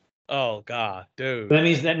 Oh God, dude. That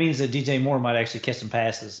means that DJ Moore might actually catch some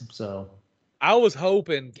passes. So I was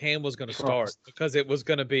hoping Cam was going to start because it was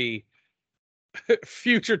going to be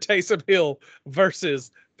future Taysom Hill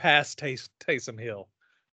versus past Taysom Hill.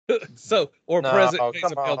 Present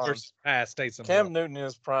Taysom Hill versus past Taysom Hill. Cam Newton in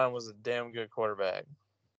his prime was a damn good quarterback.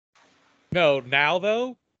 No, now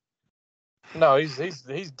though. No, he's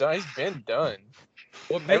done. He's been done.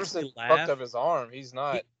 What makes me laugh? Fucked up his arm. He's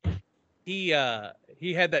not. He had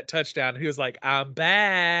that touchdown. He was like, "I'm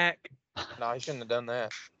back." No, he shouldn't have done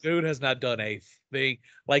that. Dude has not done a thing.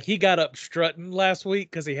 Like, he got up strutting last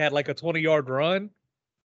week because he had like a 20-yard run.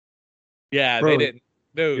 Yeah, bro, they didn't.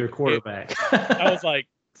 Dude, you're a quarterback. I was like,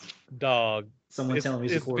 dog. Someone telling me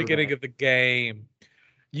he's a quarterback. It's the beginning of the game.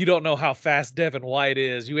 You don't know how fast Devin White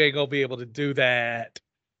is. You ain't gonna be able to do that,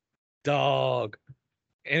 dog.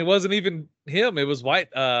 And it wasn't even him. It was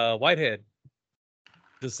Whitehead,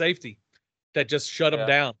 the safety, that just shut him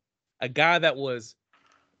down. A guy that was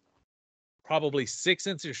probably 6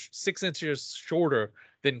 inches shorter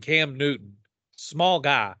than Cam Newton. Small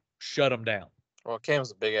guy, shut him down. Well,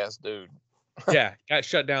 Cam's a big ass dude. Yeah, got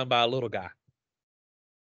shut down by a little guy.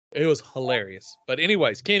 It was hilarious. But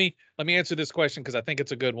anyways, Kenny, let me answer this question because I think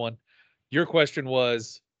it's a good one. Your question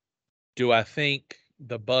was, do I think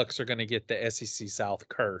the Bucs are going to get the SEC South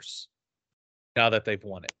curse now that they've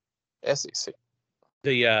won it? SEC.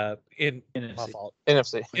 The NFC. My fault.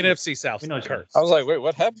 NFC South curse. I was like, wait,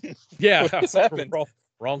 what happened? Yeah, what happened?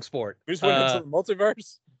 Wrong sport. We just went into the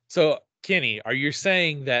multiverse. So, Kenny, are you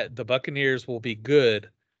saying that the Buccaneers will be good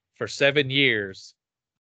for 7 years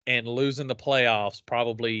and losing the playoffs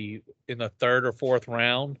probably in the third or fourth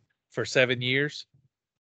round for 7 years?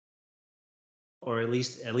 Or at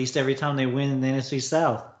least every time they win in the NFC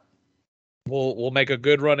South. We'll make a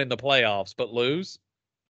good run in the playoffs, but lose?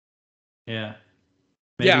 Yeah.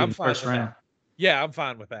 Maybe I'm fine with that. Yeah, I'm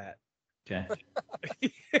fine with that. Okay.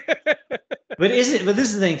 But this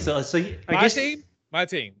is the thing. So my team?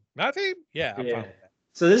 Yeah, I'm fine with that.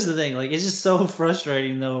 So this is the thing. Like, it's just so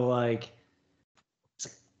frustrating though. Like,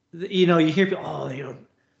 you hear people,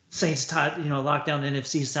 Saints tied, locked down the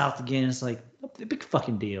NFC South again. It's like a big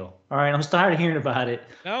fucking deal. All right, I'm tired of hearing about it.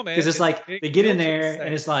 No, man. Because it's like they get in there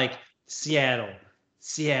and it's like Seattle,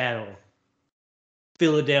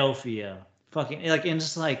 Philadelphia, fucking like, and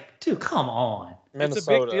just like, dude, come on. Minnesota. It's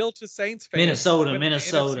a big deal to Saints fans.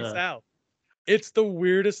 Minnesota. It's the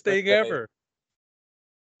weirdest thing ever.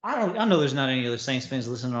 I know there's not any other Saints fans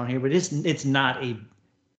listening on here, but it's not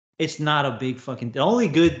a big fucking. The only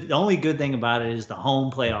good thing about it is the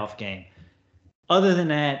home playoff game. Other than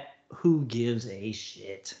that, who gives a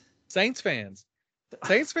shit? Saints fans.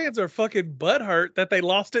 Saints fans are fucking butthurt that they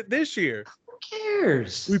lost it this year. Who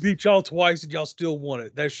cares? We beat y'all twice and y'all still won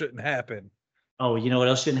it. That shouldn't happen. Oh, you know what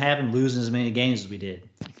else shouldn't happen? Losing as many games as we did.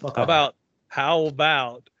 Fuck How off.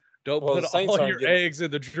 about don't Well, the put Saints all aren't your getting- eggs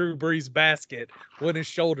in the Drew Brees basket when his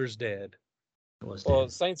shoulder's dead? Well, the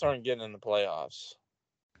Saints aren't getting in the playoffs.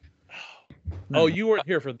 Oh, you weren't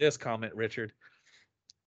here for this comment, Richard.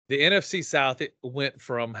 The NFC South went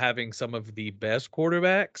from having some of the best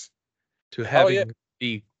quarterbacks to having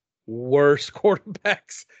the worst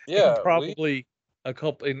quarterbacks Yeah, in probably a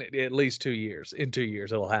couple in at least 2 years. In 2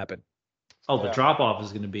 years, it'll happen. Oh, the Yeah. drop off is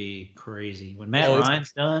going to be crazy when Matt Oh, it's-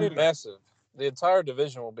 Ryan's it'll be done. massive. The entire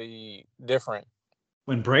division will be different.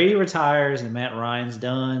 When Brady retires and Matt Ryan's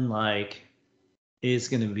done, like it's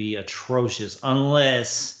going to be atrocious.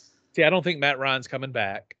 Unless See, I don't think Matt Ryan's coming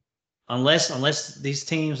back. these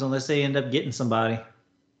teams, unless they end up getting somebody.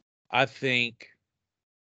 I think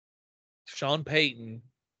Sean Payton.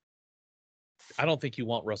 I don't think you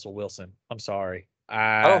want Russell Wilson. I'm sorry.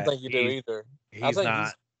 I don't think you do either. I He's think not.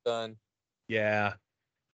 he's done. Yeah,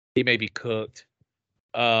 he may be cooked.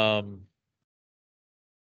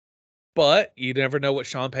 But you never know what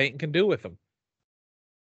Sean Payton can do with him.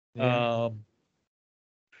 Yeah.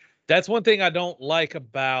 That's one thing I don't like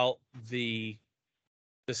about the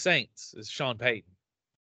Saints is Sean Payton,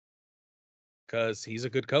 because he's a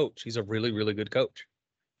good coach. He's a really, really good coach.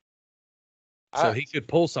 So he could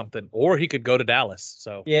pull something, or he could go to Dallas.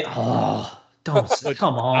 So Yeah. Oh, don't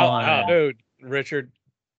come on. dude, Richard,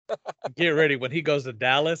 get ready. When he goes to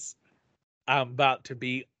Dallas, I'm about to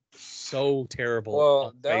be so terrible. Well,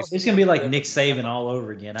 on Dallas- Facebook. It's gonna be like Nick Saban all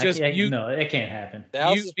over again. Just No, it can't happen.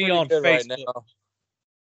 Dallas You is be pretty on good right Facebook. now.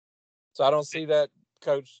 So I don't see that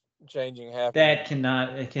coach changing happening. That can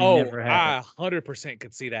never happen. I 100%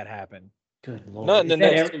 could see that happen. Good lord. Not in the If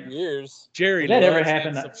that next ever- 2 years. Jerry If that ever loves him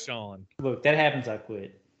happened, some Sean. Look, that happens, I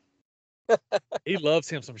quit. He loves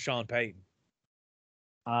him some Sean Payton.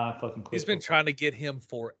 I fucking quit. He's been trying to get him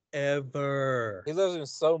forever. He loves him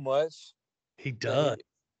so much He does.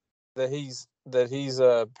 that he's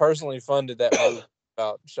personally funded that move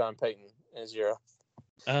about Sean Payton as your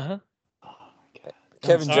Uh-huh. Oh my god.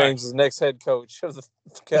 Kevin sorry. James is next head coach of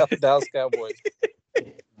the Dallas Cowboys.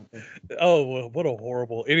 Oh, well, what a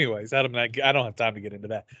horrible. Anyways, I don't have time to get into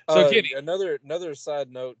that. So, Kenny, another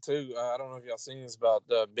side note too. I don't know if y'all seen this about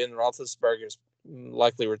Ben Roethlisberger's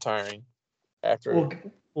likely retiring after.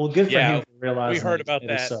 Well, good for Yeah, him for realizing we heard that about it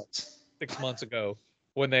that. sucks. 6 months ago,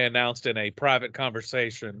 when they announced in a private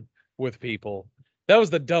conversation with people, that was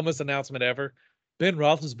the dumbest announcement ever. Ben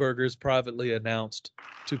Roethlisberger's privately announced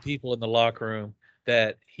to people in the locker room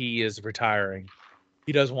that he is retiring.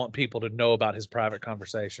 He doesn't want people to know about his private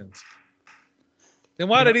conversations. Then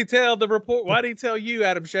why did he tell the report? Why did he tell you,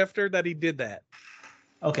 Adam Schefter, that he did that?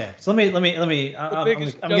 Okay, so let me. I'm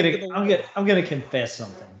biggest joke in the world. gonna confess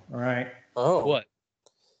something. All right. Oh, What?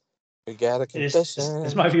 we got a confession.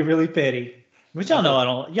 This might be really petty, but y'all know I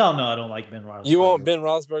don't like Ben Roethlisberger. You want Ben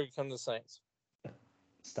Roethlisberger to come to the Saints?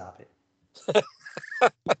 Stop it.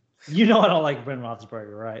 You know I don't like Ben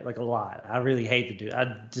Roethlisberger, right? Like a lot. I really hate the dude.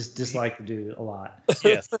 I just dislike the dude a lot.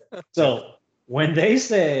 Yes. So when they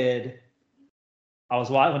said, I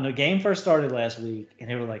was watching when the game first started last week, and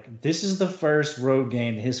they were like, "This is the first road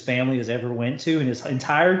game that his family has ever went to in his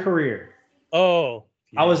entire career." Oh.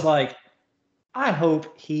 I was like, I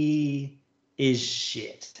hope he is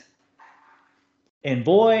shit. And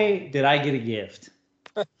boy, did I get a gift.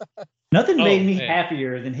 Nothing made me man.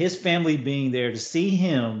 happier than his family being there to see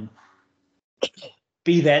him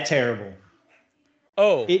be that terrible.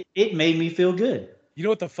 Oh. It made me feel good. You know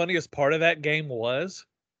what the funniest part of that game was?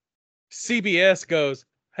 CBS goes,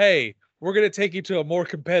 "Hey, we're going to take you to a more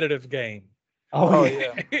competitive game." Oh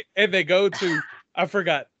yeah, And they go to, I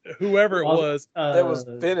forgot, whoever it was, that was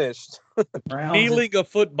finished. Browns. kneeling a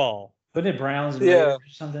football. Wasn't it Browns and Yeah. Raiders or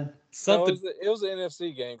something? No, Something. it was an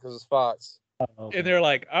NFC game because it's Fox. Oh, okay. And they're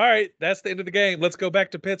like, "All right, that's the end of the game. Let's go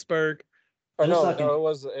back to Pittsburgh." Or It was no, like no, it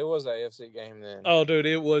was an AFC game then. Oh, dude,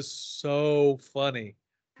 it was so funny.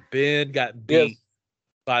 Ben got beat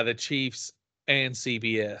by the Chiefs and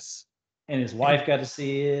CBS. And his wife got to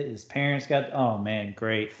see it. His parents got. Oh man,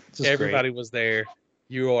 great! Just Everybody great. was there.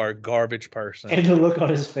 You are a garbage person. And the look on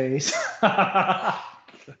his face.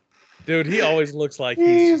 Dude, he always looks like He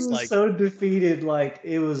he's was just like, so defeated, like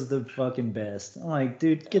it was the fucking best. I'm like,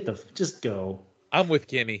 dude, just go. I'm with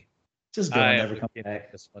Kimmy. Just go I and am never with come Kimmy back. on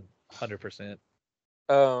this one,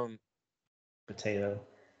 100%. Potato.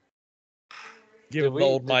 Give Did him we- the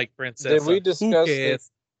old did- Mike Princess. Did we Who discuss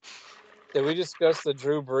cares? Did we discuss the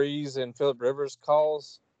Drew Brees and Phillip Rivers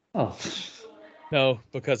calls? Oh, No,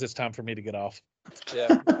 because it's time for me to get off.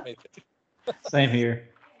 Yeah. me too. Same here.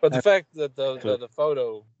 But the fact that the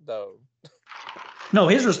photo though. No,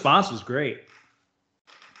 his response was great.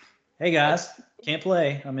 Hey guys, can't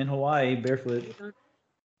play. I'm in Hawaii barefoot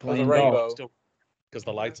playing rainbow. golf. Because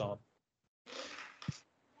the light's on.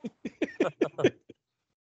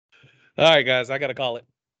 All right, guys, I gotta call it.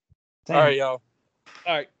 Same. All right, y'all.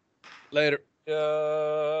 All right, later.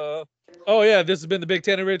 Yeah. Oh yeah, this has been the Big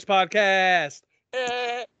Tanner Ridge podcast.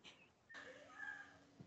 Yeah.